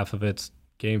 50-50, half of it's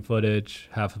game footage,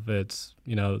 half of it's,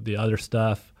 the other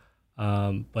stuff.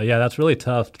 But yeah, that's really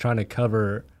tough trying to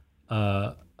cover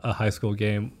a high school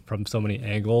game from so many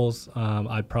angles.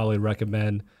 I'd probably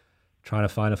recommend trying to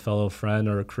find a fellow friend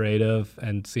or a creative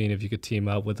and seeing if you could team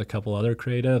up with a couple other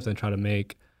creatives and try to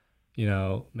make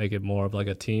it more of like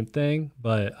a team thing.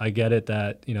 But I get it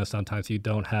that, sometimes you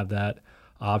don't have that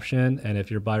option. And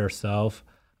if you're by yourself,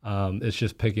 it's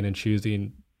just picking and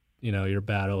choosing, your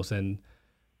battles. And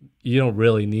you don't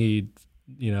really need,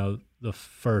 the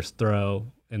first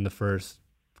throw in the first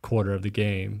quarter of the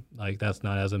game. Like, that's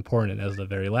not as important as the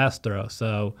very last throw.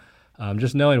 So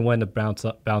just knowing when to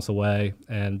bounce away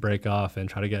and break off and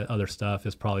try to get other stuff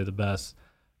is probably the best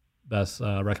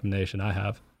recommendation I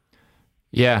have.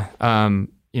 Yeah.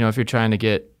 If you're trying to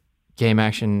get game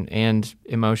action and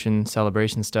emotion,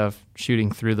 celebration stuff,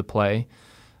 shooting through the play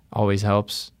always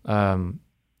helps.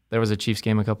 There was a Chiefs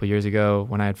game a couple years ago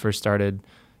when I had first started.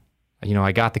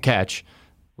 I got the catch,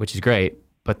 which is great.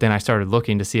 But then I started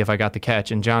looking to see if I got the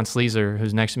catch. And John Sleezer,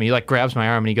 who's next to me, he grabs my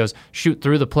arm and he goes, shoot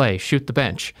through the play, shoot the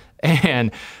bench. And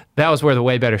that was where the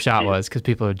way better shot was, because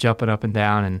people are jumping up and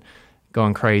down and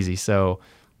going crazy. So,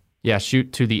 yeah,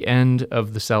 shoot to the end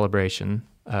of the celebration.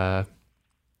 That's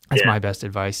my best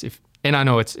advice. And I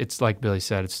know it's like Billy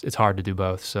said, it's hard to do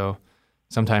both. So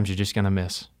sometimes you're just going to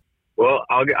miss. Well,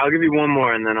 I'll give you one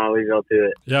more and then I'll leave y'all to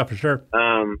it. Yeah, for sure.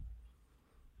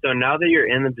 So now that you're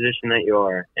in the position that you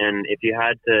are, and if you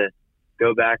had to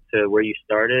go back to where you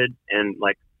started and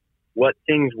what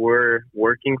things were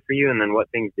working for you and then what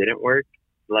things didn't work,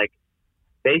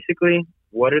 basically,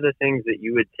 what are the things that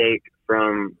you would take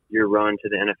from your run to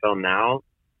the NFL now,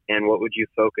 and what would you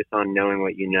focus on knowing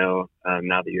what you know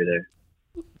now that you're there?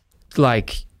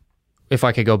 If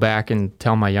I could go back and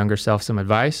tell my younger self some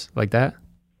advice like that?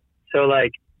 So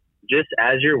just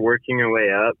as you're working your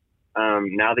way up,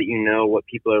 now that you know what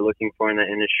people are looking for in the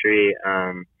industry,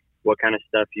 what kind of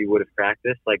stuff you would have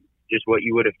practiced, just what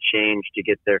you would have changed to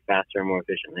get there faster and more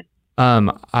efficiently.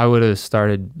 I would have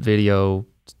started video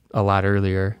a lot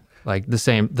earlier. The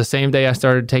same day I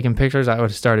started taking pictures, I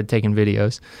would have started taking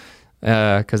videos,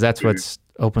 because that's what's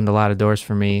opened a lot of doors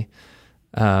for me.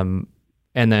 And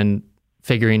then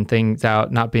figuring things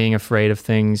out, not being afraid of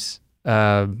things,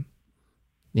 no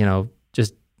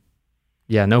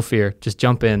fear, just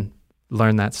jump in,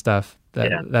 learn that stuff.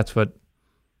 That's what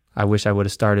I wish I would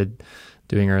have started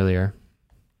doing earlier.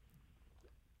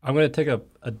 I'm going to take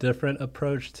a different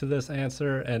approach to this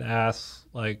answer and ask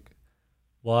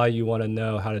why you want to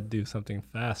know how to do something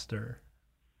faster.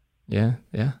 Yeah.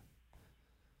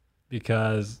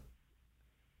 Because,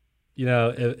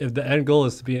 if the end goal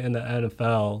is to be in the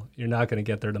NFL, you're not going to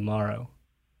get there tomorrow.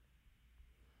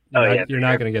 You're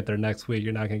not going to get there next week.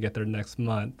 You're not going to get there next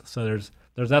month. So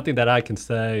there's nothing that I can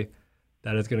say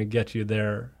that is going to get you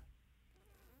there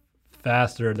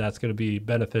faster that's going to be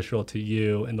beneficial to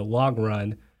you in the long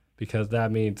run, because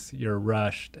that means you're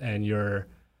rushed and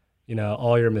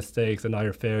all your mistakes and all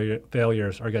your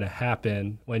failures are going to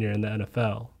happen when you're in the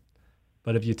NFL.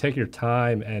 But if you take your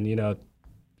time and,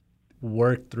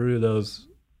 work through those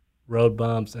road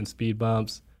bumps and speed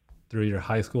bumps through your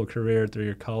high school career, through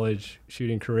your college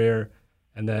shooting career,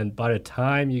 and then by the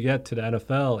time you get to the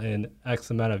NFL in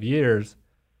X amount of years,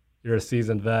 you're a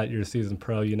seasoned vet, you're a seasoned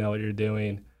pro, you know what you're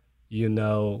doing, you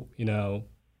know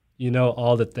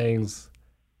all the things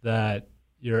that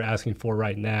you're asking for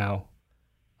right now,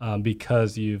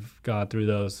 because you've gone through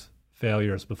those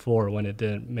failures before when it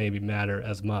didn't maybe matter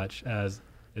as much as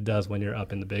it does when you're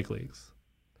up in the big leagues.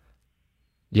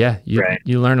 Yeah,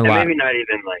 you learn a lot. Maybe not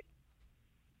even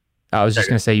I was just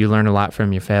going to say you learn a lot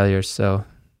from your failures, so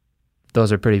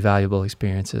those are pretty valuable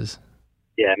experiences.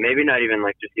 Yeah, maybe not even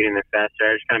just getting there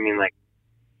faster. I just kind of mean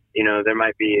there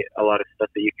might be a lot of stuff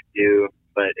that you could do,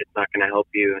 but it's not going to help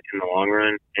you in the long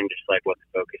run, and just what to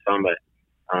focus on. But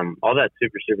all that's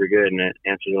super, super good, and it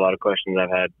answers a lot of questions I've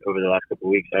had over the last couple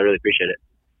of weeks. I really appreciate it.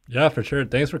 Yeah, for sure.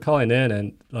 Thanks for calling in,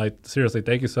 and seriously,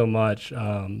 thank you so much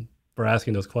for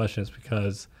asking those questions,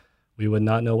 because we would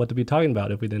not know what to be talking about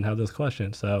if we didn't have those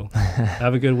questions. So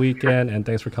have a good weekend, and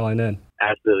thanks for calling in.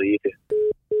 Absolutely, you too.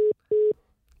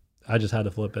 I just had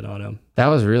to flip it on him. That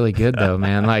was really good though,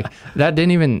 man. That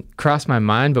didn't even cross my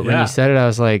mind, but when you said it, I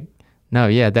was like, no,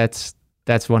 yeah, that's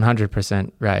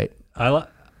 100% right.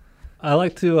 I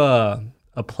like to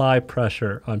apply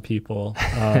pressure on people.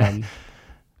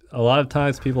 a lot of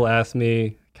times people ask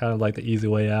me kind of like the easy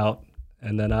way out,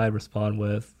 and then I respond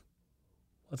with,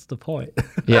 what's the point?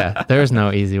 Yeah, there's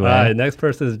no easy way. All right, next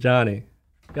person is Johnny.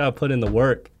 You got to put in the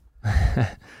work.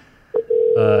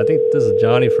 I think this is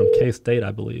Johnny from K-State,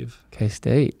 I believe.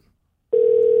 K-State.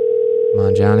 Come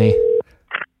on, Johnny.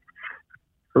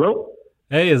 Hello?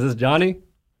 Hey, is this Johnny?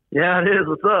 Yeah, it is.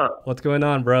 What's up? What's going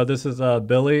on, bro? This is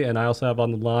Billy, and I also have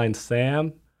on the line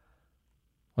Sam.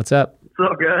 What's up?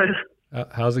 What's up, guys?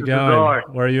 How's it This is going? Czar.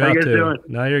 Where are you How up you to? guys doing?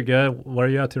 No, you're good. What are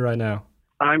you up to right now?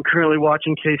 I'm currently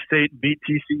watching K-State beat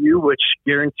TCU, which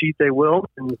guaranteed they will,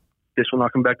 and this will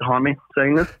not come back to haunt me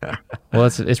saying this. Well,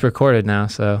 it's recorded now,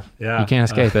 so Yeah, you can't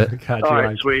escape it. Got you All on-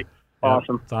 right, sweet. Yep,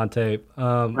 Awesome. it's on tape.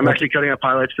 I'm actually cutting up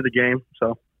highlights for the game,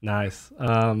 so. Nice.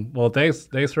 Well, thanks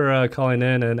for calling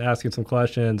in and asking some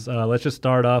questions. Let's just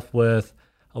start off with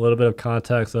a little bit of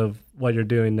context of what you're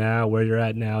doing now, where you're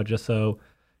at now, just so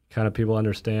kind of people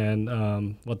understand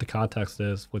what the context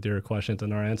is with your questions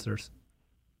and our answers.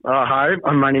 Hi,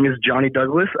 my name is Johnny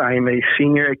Douglas. I am a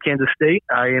senior at Kansas State.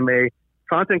 I am a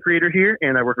content creator here,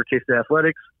 and I work for K-State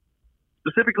Athletics,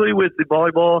 specifically with the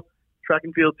volleyball, track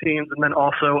and field teams, and then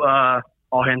also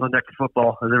all hands on deck for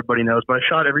football, as everybody knows. But I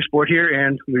shot every sport here,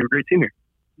 and we were a great team here.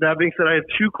 That being said, I have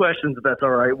two questions, if that's all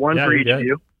right. One Yeah, for you're each good. of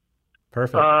you.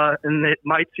 Perfect. And it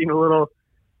might seem a little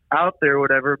out there or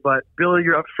whatever, but Billy,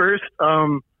 you're up first.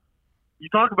 You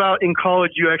talk about in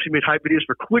college you actually made hype videos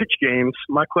for Quidditch games.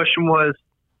 My question was,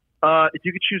 if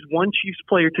you could choose one Chiefs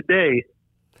player today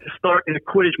to start in a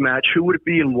Quidditch match, who would it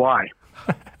be and why?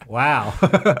 Wow.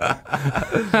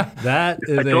 That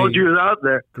is I told you it was out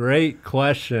there. great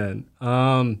question.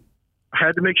 I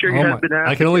had to make sure you Oh had my- been asked.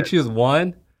 I can only yet. choose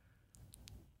one?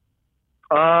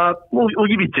 We'll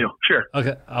give you two. Sure.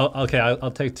 Okay.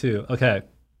 I'll take two. Okay.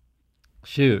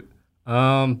 Shoot.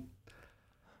 I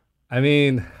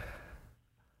mean,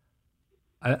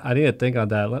 I need to think on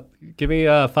that. Give me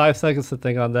 5 seconds to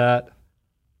think on that.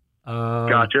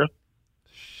 Gotcha.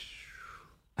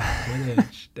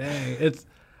 Quidditch. Dang. It's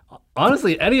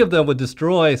honestly any of them would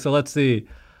destroy. So let's see.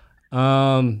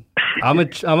 I'm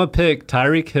gonna pick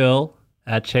Tyreek Hill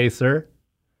at chaser,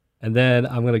 and then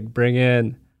I'm gonna bring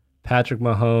in Patrick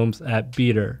Mahomes at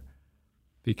beater,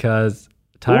 because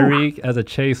Tyreek as a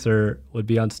chaser would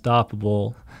be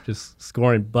unstoppable, just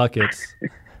scoring buckets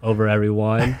over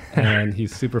everyone, and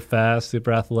he's super fast,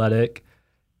 super athletic,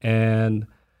 and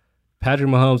Patrick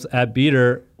Mahomes at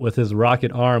beater with his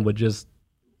rocket arm would just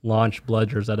launch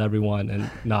bludgers at everyone and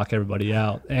knock everybody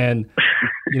out. And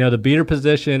you know, the beater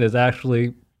position is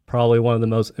actually probably one of the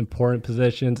most important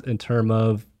positions in terms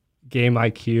of game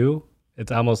IQ.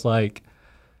 It's almost like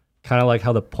kind of like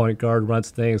how the point guard runs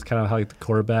things, kind of how the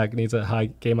quarterback needs a high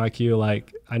game IQ.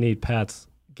 Like I need Pat's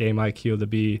game IQ to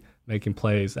be making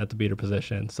plays at the beater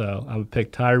position. So I'm gonna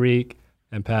pick Tyreek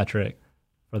and Patrick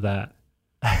for that.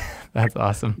 That's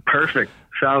awesome. Perfect.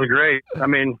 Sounds great. I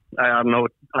mean, I don't know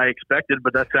what I expected,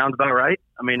 but that sounds about right.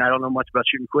 I mean, I don't know much about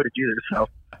shooting Quidditch either, so.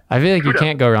 I feel like you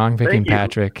can't go wrong picking Thank you.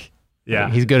 Patrick. Yeah,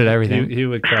 He's good at everything. He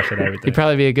would crush at everything. He'd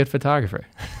probably be a good photographer.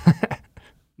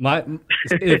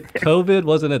 If COVID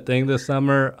wasn't a thing this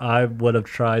summer, I would have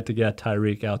tried to get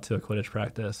Tyreek out to a Quidditch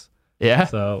practice. Yeah?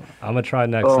 So I'm gonna try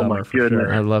next Oh, summer my for goodness.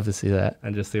 sure, I'd love to see that.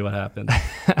 and just see what happens.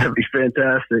 That'd be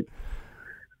fantastic.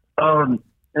 And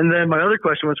then my other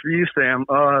question was for you, Sam.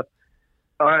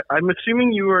 I'm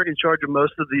assuming you are in charge of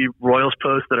most of the Royals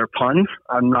posts that are puns.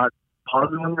 I'm not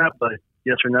positive on that, but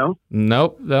yes or no?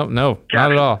 No,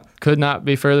 not at all. Could not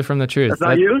be further from the truth. That's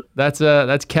not you?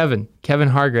 That's Kevin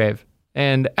Hargrave.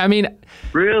 And I mean,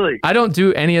 Really? I don't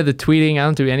do any of the tweeting. I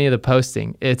don't do any of the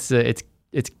posting. It's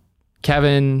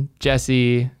Kevin,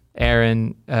 Jesse,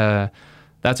 Aaron.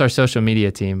 That's our social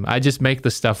media team. I just make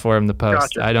the stuff for him to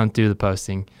post. Gotcha. I don't do the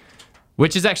posting,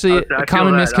 which is actually I a feel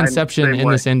common that. misconception I'm the same in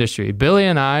way. this industry. Billy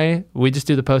and we just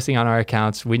do the posting on our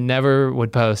accounts. We never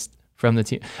would post from the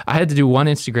team. I had to do one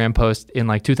Instagram post in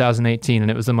like 2018, and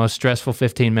it was the most stressful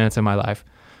 15 minutes of my life.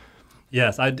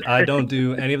 Yes, I don't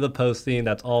do any of the posting.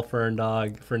 That's all Fern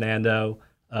Dog, Fernando,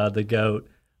 the GOAT.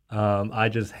 I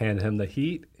just hand him the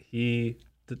heat. He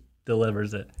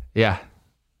delivers it. Yeah.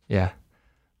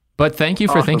 But thank you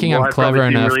for Awesome. thinking Well, I'm I probably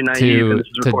clever seem enough really naive when this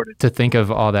is recorded. to think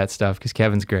of all that stuff, because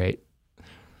Kevin's great.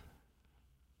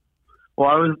 Well,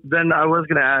 I was going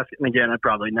to ask, and again, I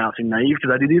probably now seem naive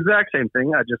because I do the exact same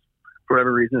thing. I just, for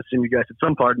whatever reason, assume you guys had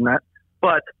some part in that.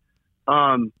 But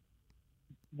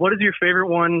what is your favorite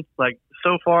one, like,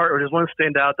 so far, or does one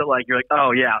stand out that, like, you're like,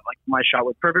 oh, yeah, like, my shot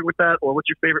was perfect with that? Or what's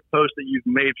your favorite post that you've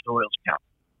made for the Royals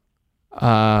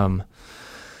account?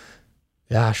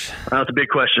 Gosh. That's a big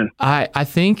question. I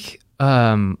think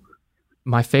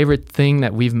my favorite thing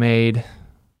that we've made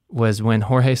was when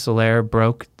Jorge Soler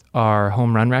broke our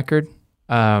home run record.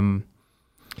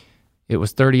 It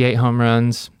was 38 home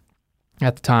runs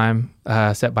at the time,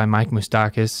 set by Mike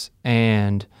Moustakas,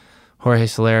 and Jorge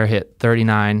Soler hit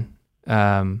 39,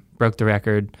 broke the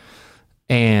record.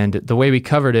 And the way we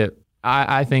covered it,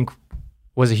 I think,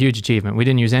 was a huge achievement. We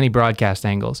didn't use any broadcast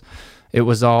angles. It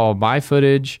was all my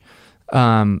footage,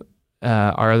 our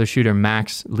other shooter,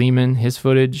 Max Lehman, his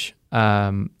footage,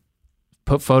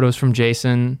 put photos from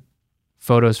Jason,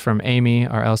 photos from Amy,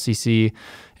 our LCC,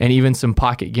 and even some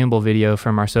pocket gimbal video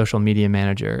from our social media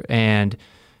manager. And,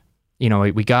 you know,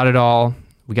 we got it all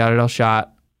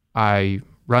shot. I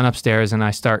run upstairs and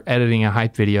I start editing a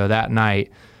hype video that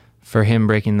night for him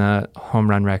breaking the home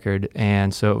run record.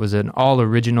 And so it was an all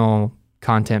original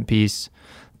content piece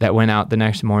that went out the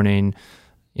next morning.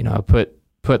 You know, I put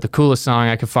the coolest song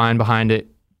I could find behind it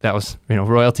that was, you know,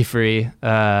 royalty free.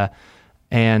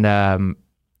 And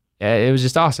it was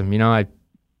just awesome. You know,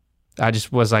 I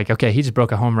just was like, okay, he just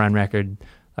broke a home run record.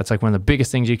 That's like one of the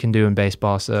biggest things you can do in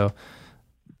baseball. So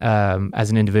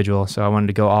as an individual, so I wanted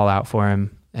to go all out for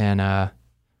him, and I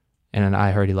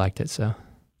heard he liked it. So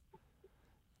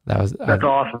that's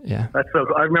awesome. Yeah, that's so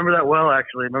cool. I remember that well,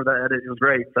 actually. I remember that edit. It was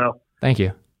great. So thank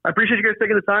you. I appreciate you guys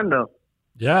taking the time, though.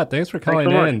 Yeah, thanks for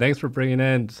calling in. Thanks for bringing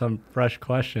in some fresh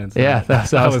questions. Yeah,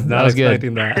 I was not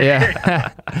expecting good. that.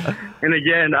 Yeah. And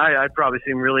again, I probably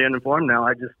seem really uninformed now.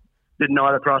 I just didn't know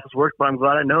how that process works, but I'm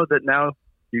glad I know that now.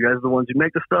 You guys are the ones who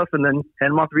make the stuff and then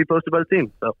hand them off to be posted by the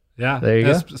team. So yeah, there you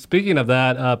go. Speaking of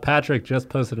that, Patrick just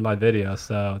posted my video,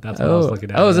 so that's what I was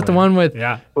looking at. Oh, is it the one with?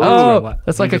 Yeah. Oh,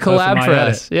 that's like a collab for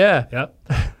us. Yeah. Yep.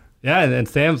 Yeah, and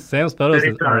Sam's photos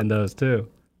are in those too.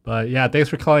 But yeah, thanks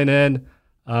for calling in.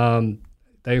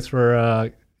 Thanks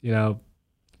for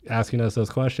asking us those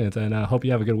questions, and I hope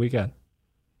you have a good weekend.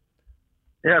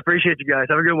 Yeah, appreciate you guys.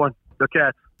 Have a good one. Go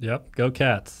Cats. Yep, go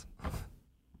Cats.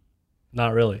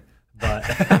 Not really. But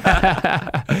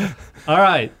all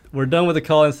right, we're done with the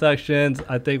call-in sections.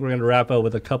 I think we're going to wrap up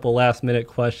with a couple last-minute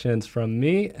questions from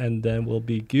me, and then we'll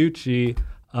be Gucci.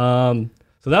 So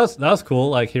that was cool,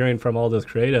 like hearing from all those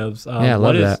creatives. Yeah, I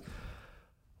love that.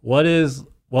 What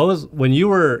was when you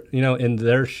were, in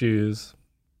their shoes,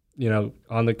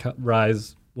 on the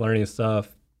rise, learning stuff,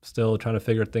 still trying to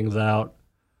figure things out?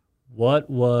 What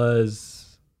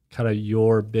was kind of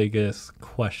your biggest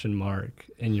question mark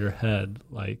in your head,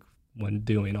 like, when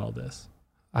doing all this?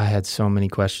 I had so many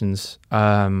questions.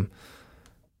 I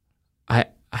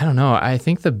don't know. I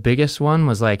think the biggest one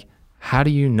was like, how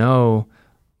do you know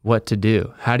what to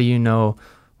do? How do you know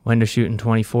when to shoot in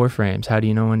 24 frames? How do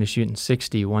you know when to shoot in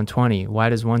 60, 120? Why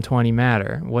does 120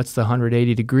 matter? What's the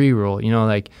 180 degree rule?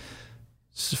 Like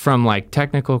from like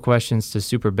technical questions to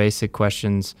super basic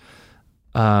questions.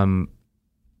 It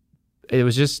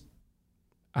was just,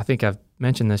 I think I've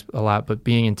mentioned this a lot, but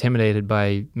being intimidated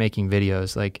by making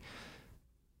videos, like,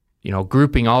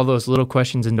 grouping all those little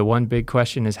questions into one big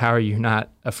question is, how are you not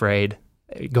afraid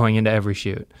going into every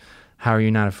shoot? How are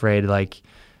you not afraid, like,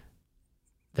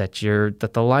 that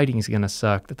the lighting is going to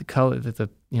suck, that the color, that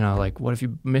like, what if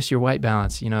you miss your white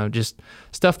balance? Just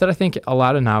stuff that I think a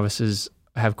lot of novices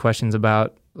have questions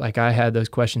about. Like, I had those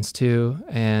questions too.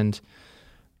 And,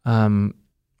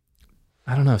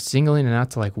 I don't know, singling it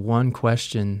out to like one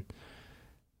question,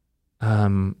 I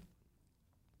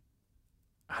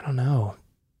don't know.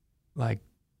 Like,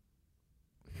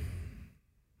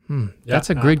 that's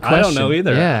a good question. I don't know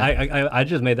either. Yeah. I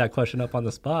just made that question up on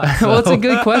the spot. So. Well, it's a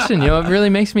good question. It really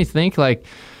makes me think like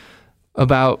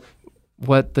about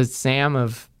what the Sam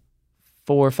of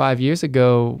 4 or 5 years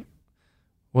ago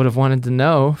would have wanted to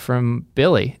know from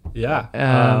Billy. Yeah.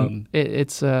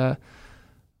 It's I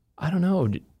don't know.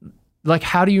 Like,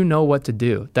 how do you know what to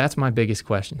do? That's my biggest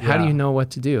question. How do you know what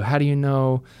to do? How do you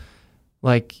know,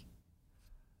 like...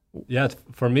 Yeah,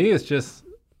 for me, it's just,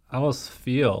 I almost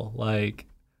feel like,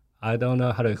 I don't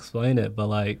know how to explain it, but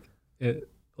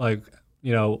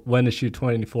when to shoot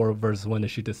 24 versus when to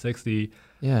shoot to 60.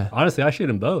 Yeah. Honestly, I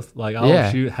shoot in both. Like,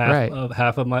 I'll shoot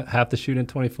half to shoot in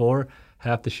 24,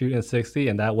 half to shoot in 60,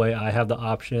 and that way I have the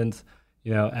options,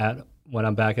 when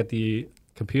I'm back at the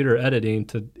computer editing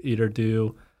to either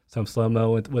do some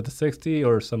slow-mo with the 60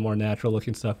 or some more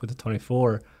natural-looking stuff with the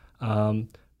 24.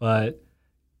 But,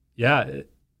 yeah,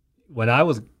 when I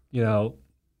was,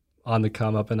 on the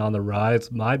come-up and on the rise,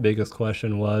 my biggest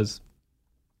question was,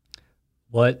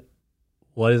 what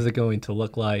is it going to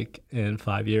look like in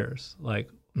 5 years? Like,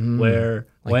 the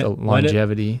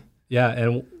longevity.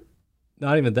 And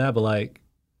not even that, but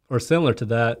or similar to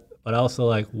that, but also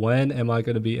like, when am I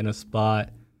going to be in a spot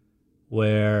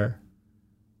where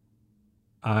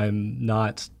I'm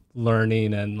not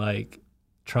learning and like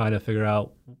trying to figure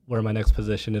out where my next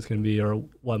position is going to be or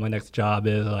what my next job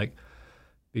is, like,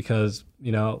 because,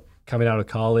 you know, coming out of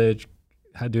college,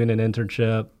 doing an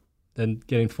internship, then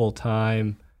getting full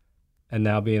time, and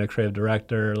now being a creative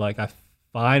director, like I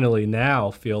finally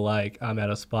now feel like I'm at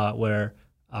a spot where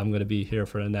I'm going to be here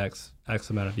for the next X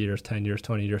amount of years, 10 years,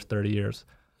 20 years, 30 years.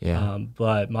 Yeah.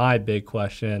 But my big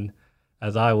question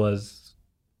as I was,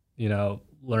 you know,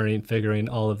 figuring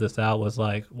all of this out was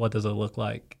like, what does it look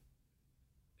like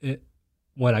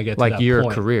when I get to like that your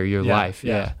point? career, your life.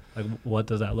 Yeah. Like, what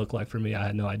does that look like for me? I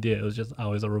had no idea. It was just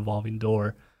always a revolving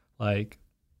door. Like,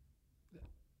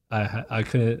 I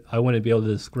wouldn't be able to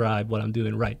describe what I'm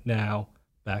doing right now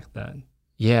back then.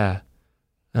 Yeah.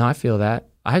 No, I feel that.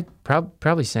 I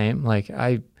probably same. Like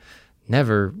I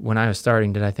never, when I was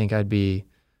starting, did I think I'd be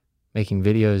making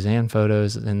videos and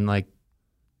photos and like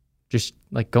just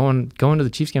like going to the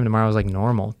Chiefs game tomorrow was like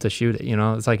normal to shoot it. You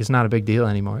know, it's like it's not a big deal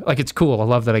anymore. Like it's cool. I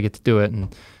love that I get to do it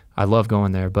and I love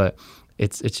going there. But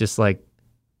it's just like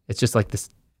this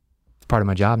part of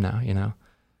my job now. You know.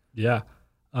 Yeah.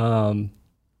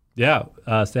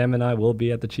 Sam and I will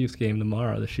be at the Chiefs game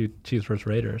tomorrow, the Chiefs vs.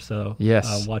 Raiders. So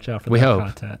yes, watch out for we that hope.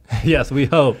 content. Yes, we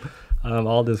hope.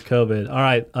 All this COVID. All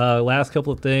right, last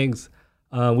couple of things.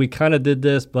 We kind of did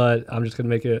this, but I'm just going to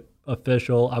make it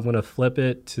official. I'm going to flip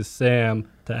it to Sam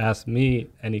to ask me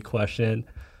any question.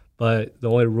 But the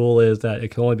only rule is that it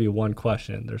can only be one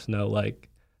question. There's no like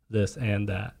this and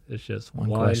that. It's just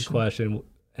one question.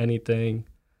 Anything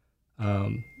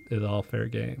is all fair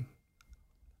game.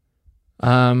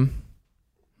 Let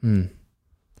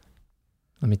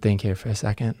me think here for a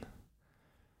second.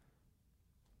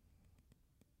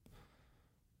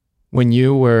 When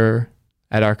you were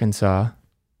at Arkansas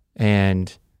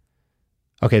and,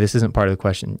 okay, this isn't part of the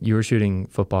question. You were shooting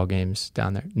football games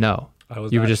down there. No,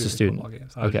 you were just a student.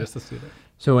 I was just a student.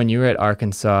 So when you were at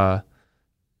Arkansas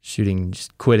shooting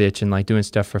just Quidditch and like doing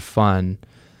stuff for fun,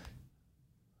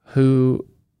 who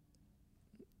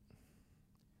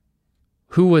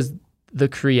was the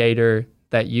creator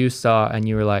that you saw and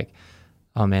you were like,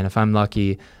 oh man, if I'm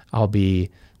lucky, I'll be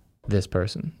this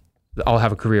person. I'll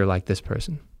have a career like this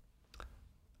person.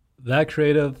 That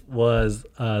creative was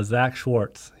Zach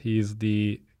Schwartz. He's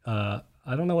the, I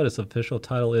don't know what his official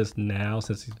title is now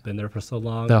since he's been there for so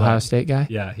long. The Ohio State guy?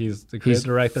 Yeah, he's the creative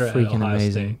director at Ohio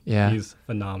amazing. State. Yeah. He's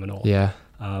phenomenal. Yeah.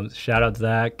 Shout out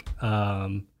Zach.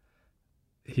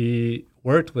 He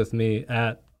worked with me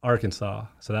at Arkansas.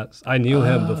 So I knew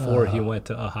him before he went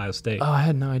to Ohio State. Oh, I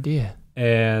had no idea.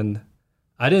 And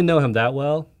I didn't know him that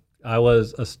well. I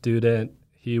was a student.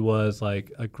 He was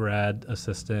like a grad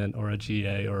assistant or a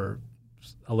GA or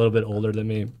a little bit older than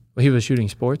me. Well, he was shooting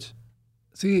sports?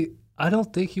 See, I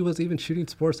don't think he was even shooting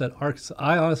sports at Arkansas.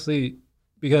 I honestly,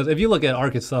 because if you look at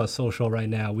Arkansas social right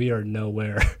now, we are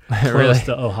nowhere close Really?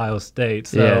 to Ohio State.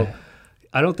 So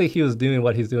I don't think he was doing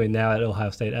what he's doing now at Ohio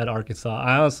State, at Arkansas.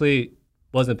 I honestly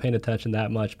wasn't paying attention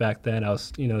that much back then. I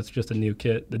was, it's just a new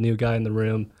kid, the new guy in the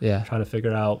room, trying to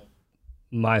figure out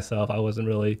myself. I wasn't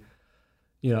really,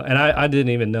 and I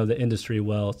didn't even know the industry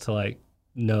well to like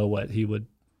know what he would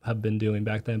have been doing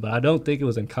back then. But I don't think it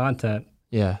was in content.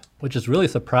 Yeah. Which is really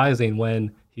surprising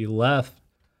when he left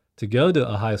to go to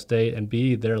Ohio State and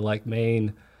be their like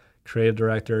main creative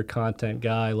director, content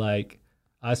guy. Like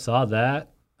I saw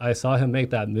him make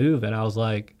that move and I was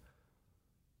like,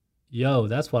 yo,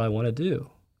 that's what I want to do.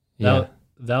 Yeah.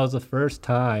 That was the first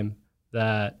time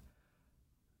that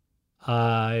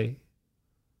I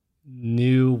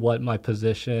knew what my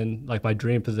position, like my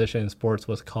dream position in sports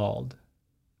was called.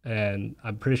 And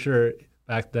I'm pretty sure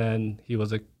back then he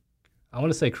was I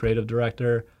want to say creative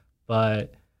director,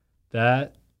 but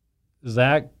that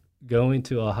Zach going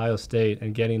to Ohio State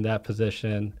and getting that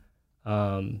position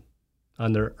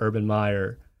under Urban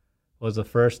Meyer was the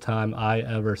first time I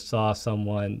ever saw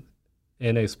someone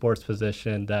in a sports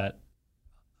position that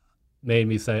made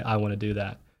me say, I want to do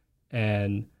that.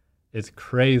 And it's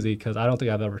crazy because I don't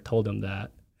think I've ever told him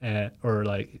that. Or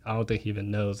like, I don't think he even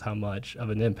knows how much of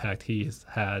an impact he's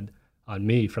had on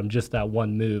me from just that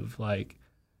one move. Like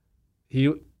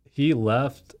he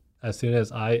left as soon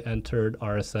as I entered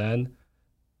RSN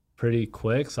pretty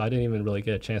quick. So I didn't even really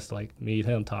get a chance to like meet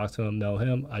him, talk to him, know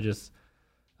him. I just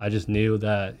knew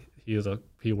that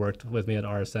he worked with me at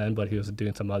RSN, but he was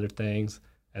doing some other things,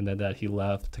 and then that he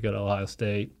left to go to Ohio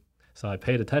State. So I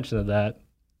paid attention to that,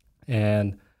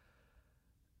 and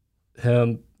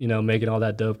him, making all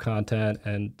that dope content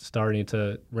and starting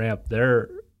to ramp their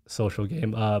social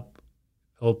game up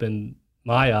opened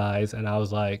my eyes, and I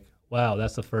was like, wow,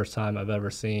 that's the first time I've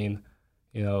ever seen,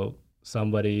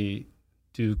 somebody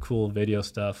do cool video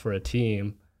stuff for a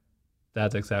team.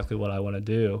 That's exactly what I want to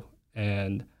do.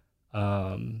 And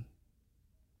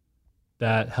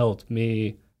that helped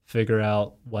me figure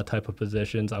out what type of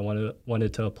positions I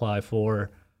wanted to apply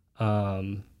for.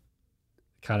 Kind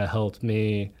of helped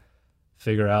me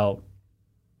figure out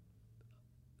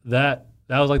that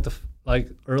was like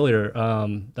earlier.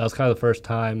 That was kind of the first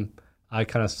time I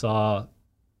kind of saw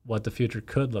what the future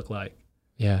could look like.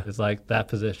 Yeah. It's like that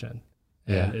position.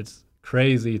 Yeah. And it's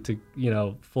crazy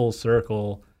to, full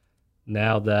circle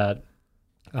now that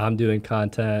I'm doing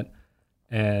content,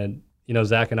 and,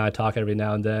 Zach and I talk every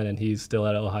now and then, and he's still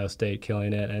at Ohio State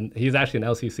killing it. And he's actually an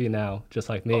LCC now, just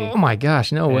like me. Oh my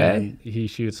gosh, no way. And he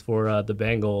shoots for the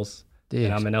Bengals. Dude.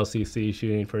 And I'm an LCC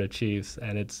shooting for the Chiefs.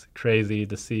 And it's crazy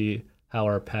to see how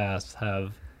our paths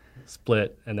have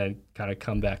split and then kind of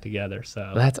come back together.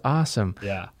 So That's awesome.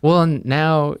 Yeah. Well, and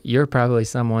now you're probably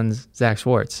someone's Zach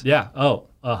Schwartz. Yeah. Oh,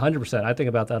 100%. I think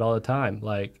about that all the time.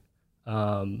 Like,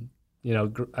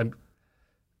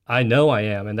 I know I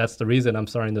am, and that's the reason I'm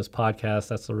starting this podcast.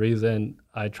 That's the reason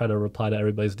I try to reply to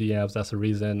everybody's DMs. That's the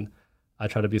reason I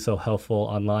try to be so helpful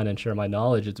online and share my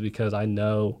knowledge. It's because I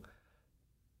know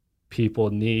people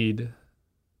need,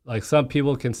 like, some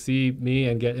people can see me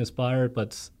and get inspired,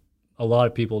 but a lot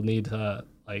of people need to,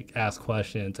 like, ask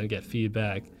questions and get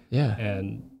feedback. Yeah.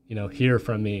 And, hear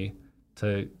from me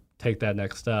to take that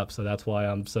next step. So that's why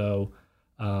I'm so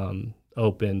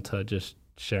open to just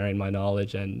sharing my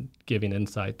knowledge and giving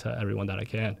insight to everyone that I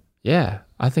can. Yeah,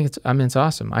 I think it's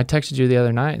awesome. I texted you the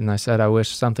other night and I said I wish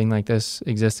something like this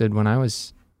existed when I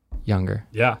was younger.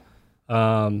 Yeah.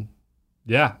 So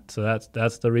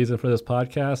that's the reason for this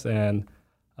podcast, and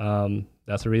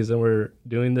that's the reason we're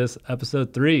doing this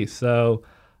episode 3. So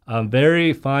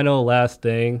very final last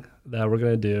thing that we're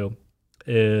going to do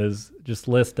is just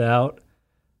list out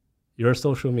your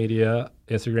social media,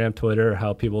 Instagram, Twitter,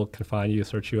 how people can find you,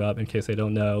 search you up in case they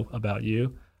don't know about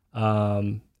you.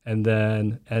 And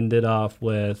then end it off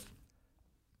with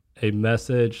a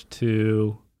message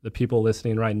to the people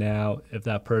listening right now. If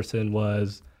that person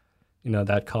was,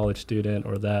 that college student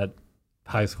or that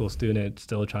high school student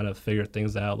still trying to figure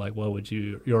things out, like, what would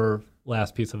your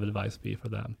last piece of advice be for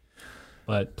them?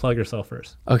 But plug yourself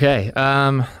first. Okay.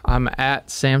 I'm at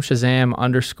SamShazam_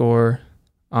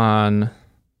 on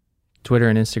Twitter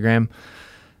and Instagram,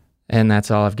 and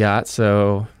that's all I've got.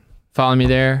 So follow me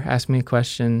there, ask me a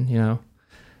question,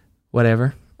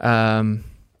 whatever. And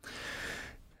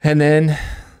then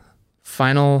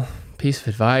final piece of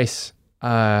advice,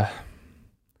 I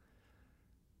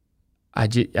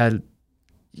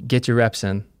get your reps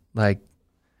in. Like,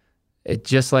 it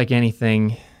just like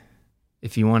anything,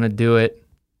 if you want to do it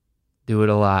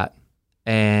a lot.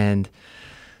 And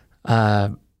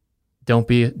don't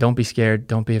be scared.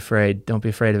 Don't be afraid. Don't be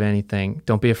afraid of anything.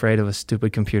 Don't be afraid of a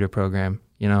stupid computer program.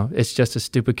 It's just a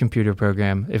stupid computer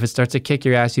program. If it starts to kick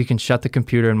your ass, you can shut the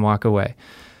computer and walk away.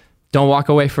 Don't walk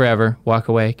away forever. Walk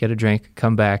away, get a drink,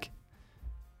 come back,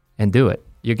 and do it.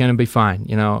 You're going to be fine.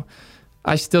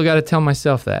 I still got to tell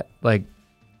myself that. Like,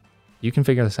 you can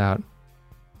figure this out.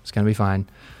 It's going to be fine.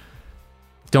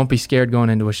 Don't be scared going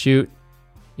into a shoot.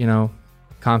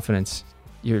 Confidence.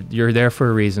 You're there for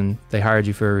a reason. They hired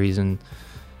you for a reason.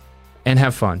 And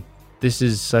have fun. This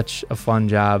is such a fun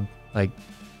job. Like,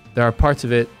 there are parts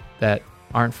of it that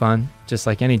aren't fun, just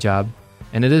like any job.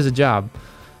 And it is a job,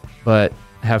 but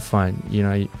have fun.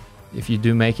 If you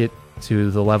do make it to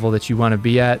the level that you want to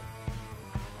be at,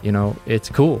 it's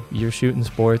cool. You're shooting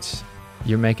sports.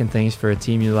 You're making things for a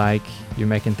team you like. You're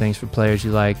making things for players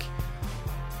you like.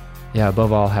 Yeah,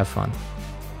 above all, have fun.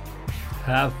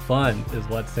 Have fun is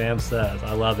what Sam says.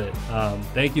 I love it.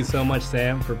 Thank you so much,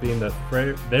 Sam, for being the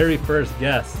very first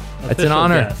guest. It's an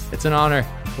honor. It's an honor.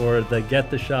 For the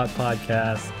Get the Shot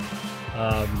podcast.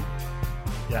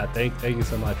 Thank you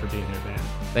so much for being here, man.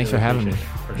 Thanks for having me.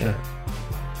 For sure.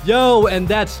 Yo, and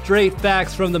that's straight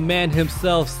facts from the man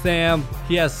himself, Sam.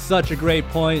 He has such a great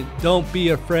point. Don't be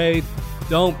afraid.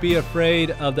 Don't be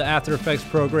afraid of the After Effects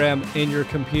program in your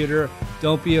computer.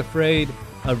 Don't be afraid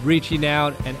of reaching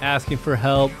out and asking for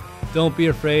help. Don't be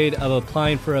afraid of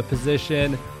applying for a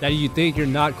position that you think you're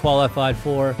not qualified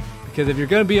for, because if you're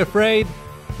going to be afraid,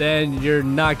 then you're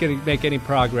not going to make any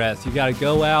progress. You got to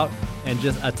go out and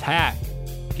just attack.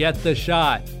 Get the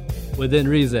shot within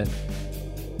reason.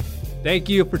 Thank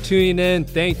you for tuning in.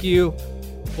 Thank you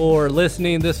for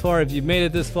listening this far. If you've made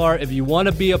it this far, if you want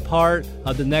to be a part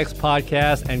of the next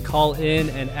podcast and call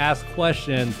in and ask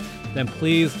questions, then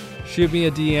please shoot me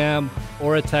a DM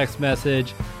or a text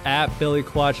message at Billy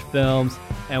Quach Films,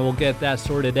 and we'll get that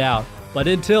sorted out. But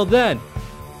until then,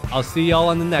 I'll see y'all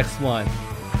on the next one.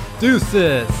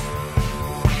 Deuces!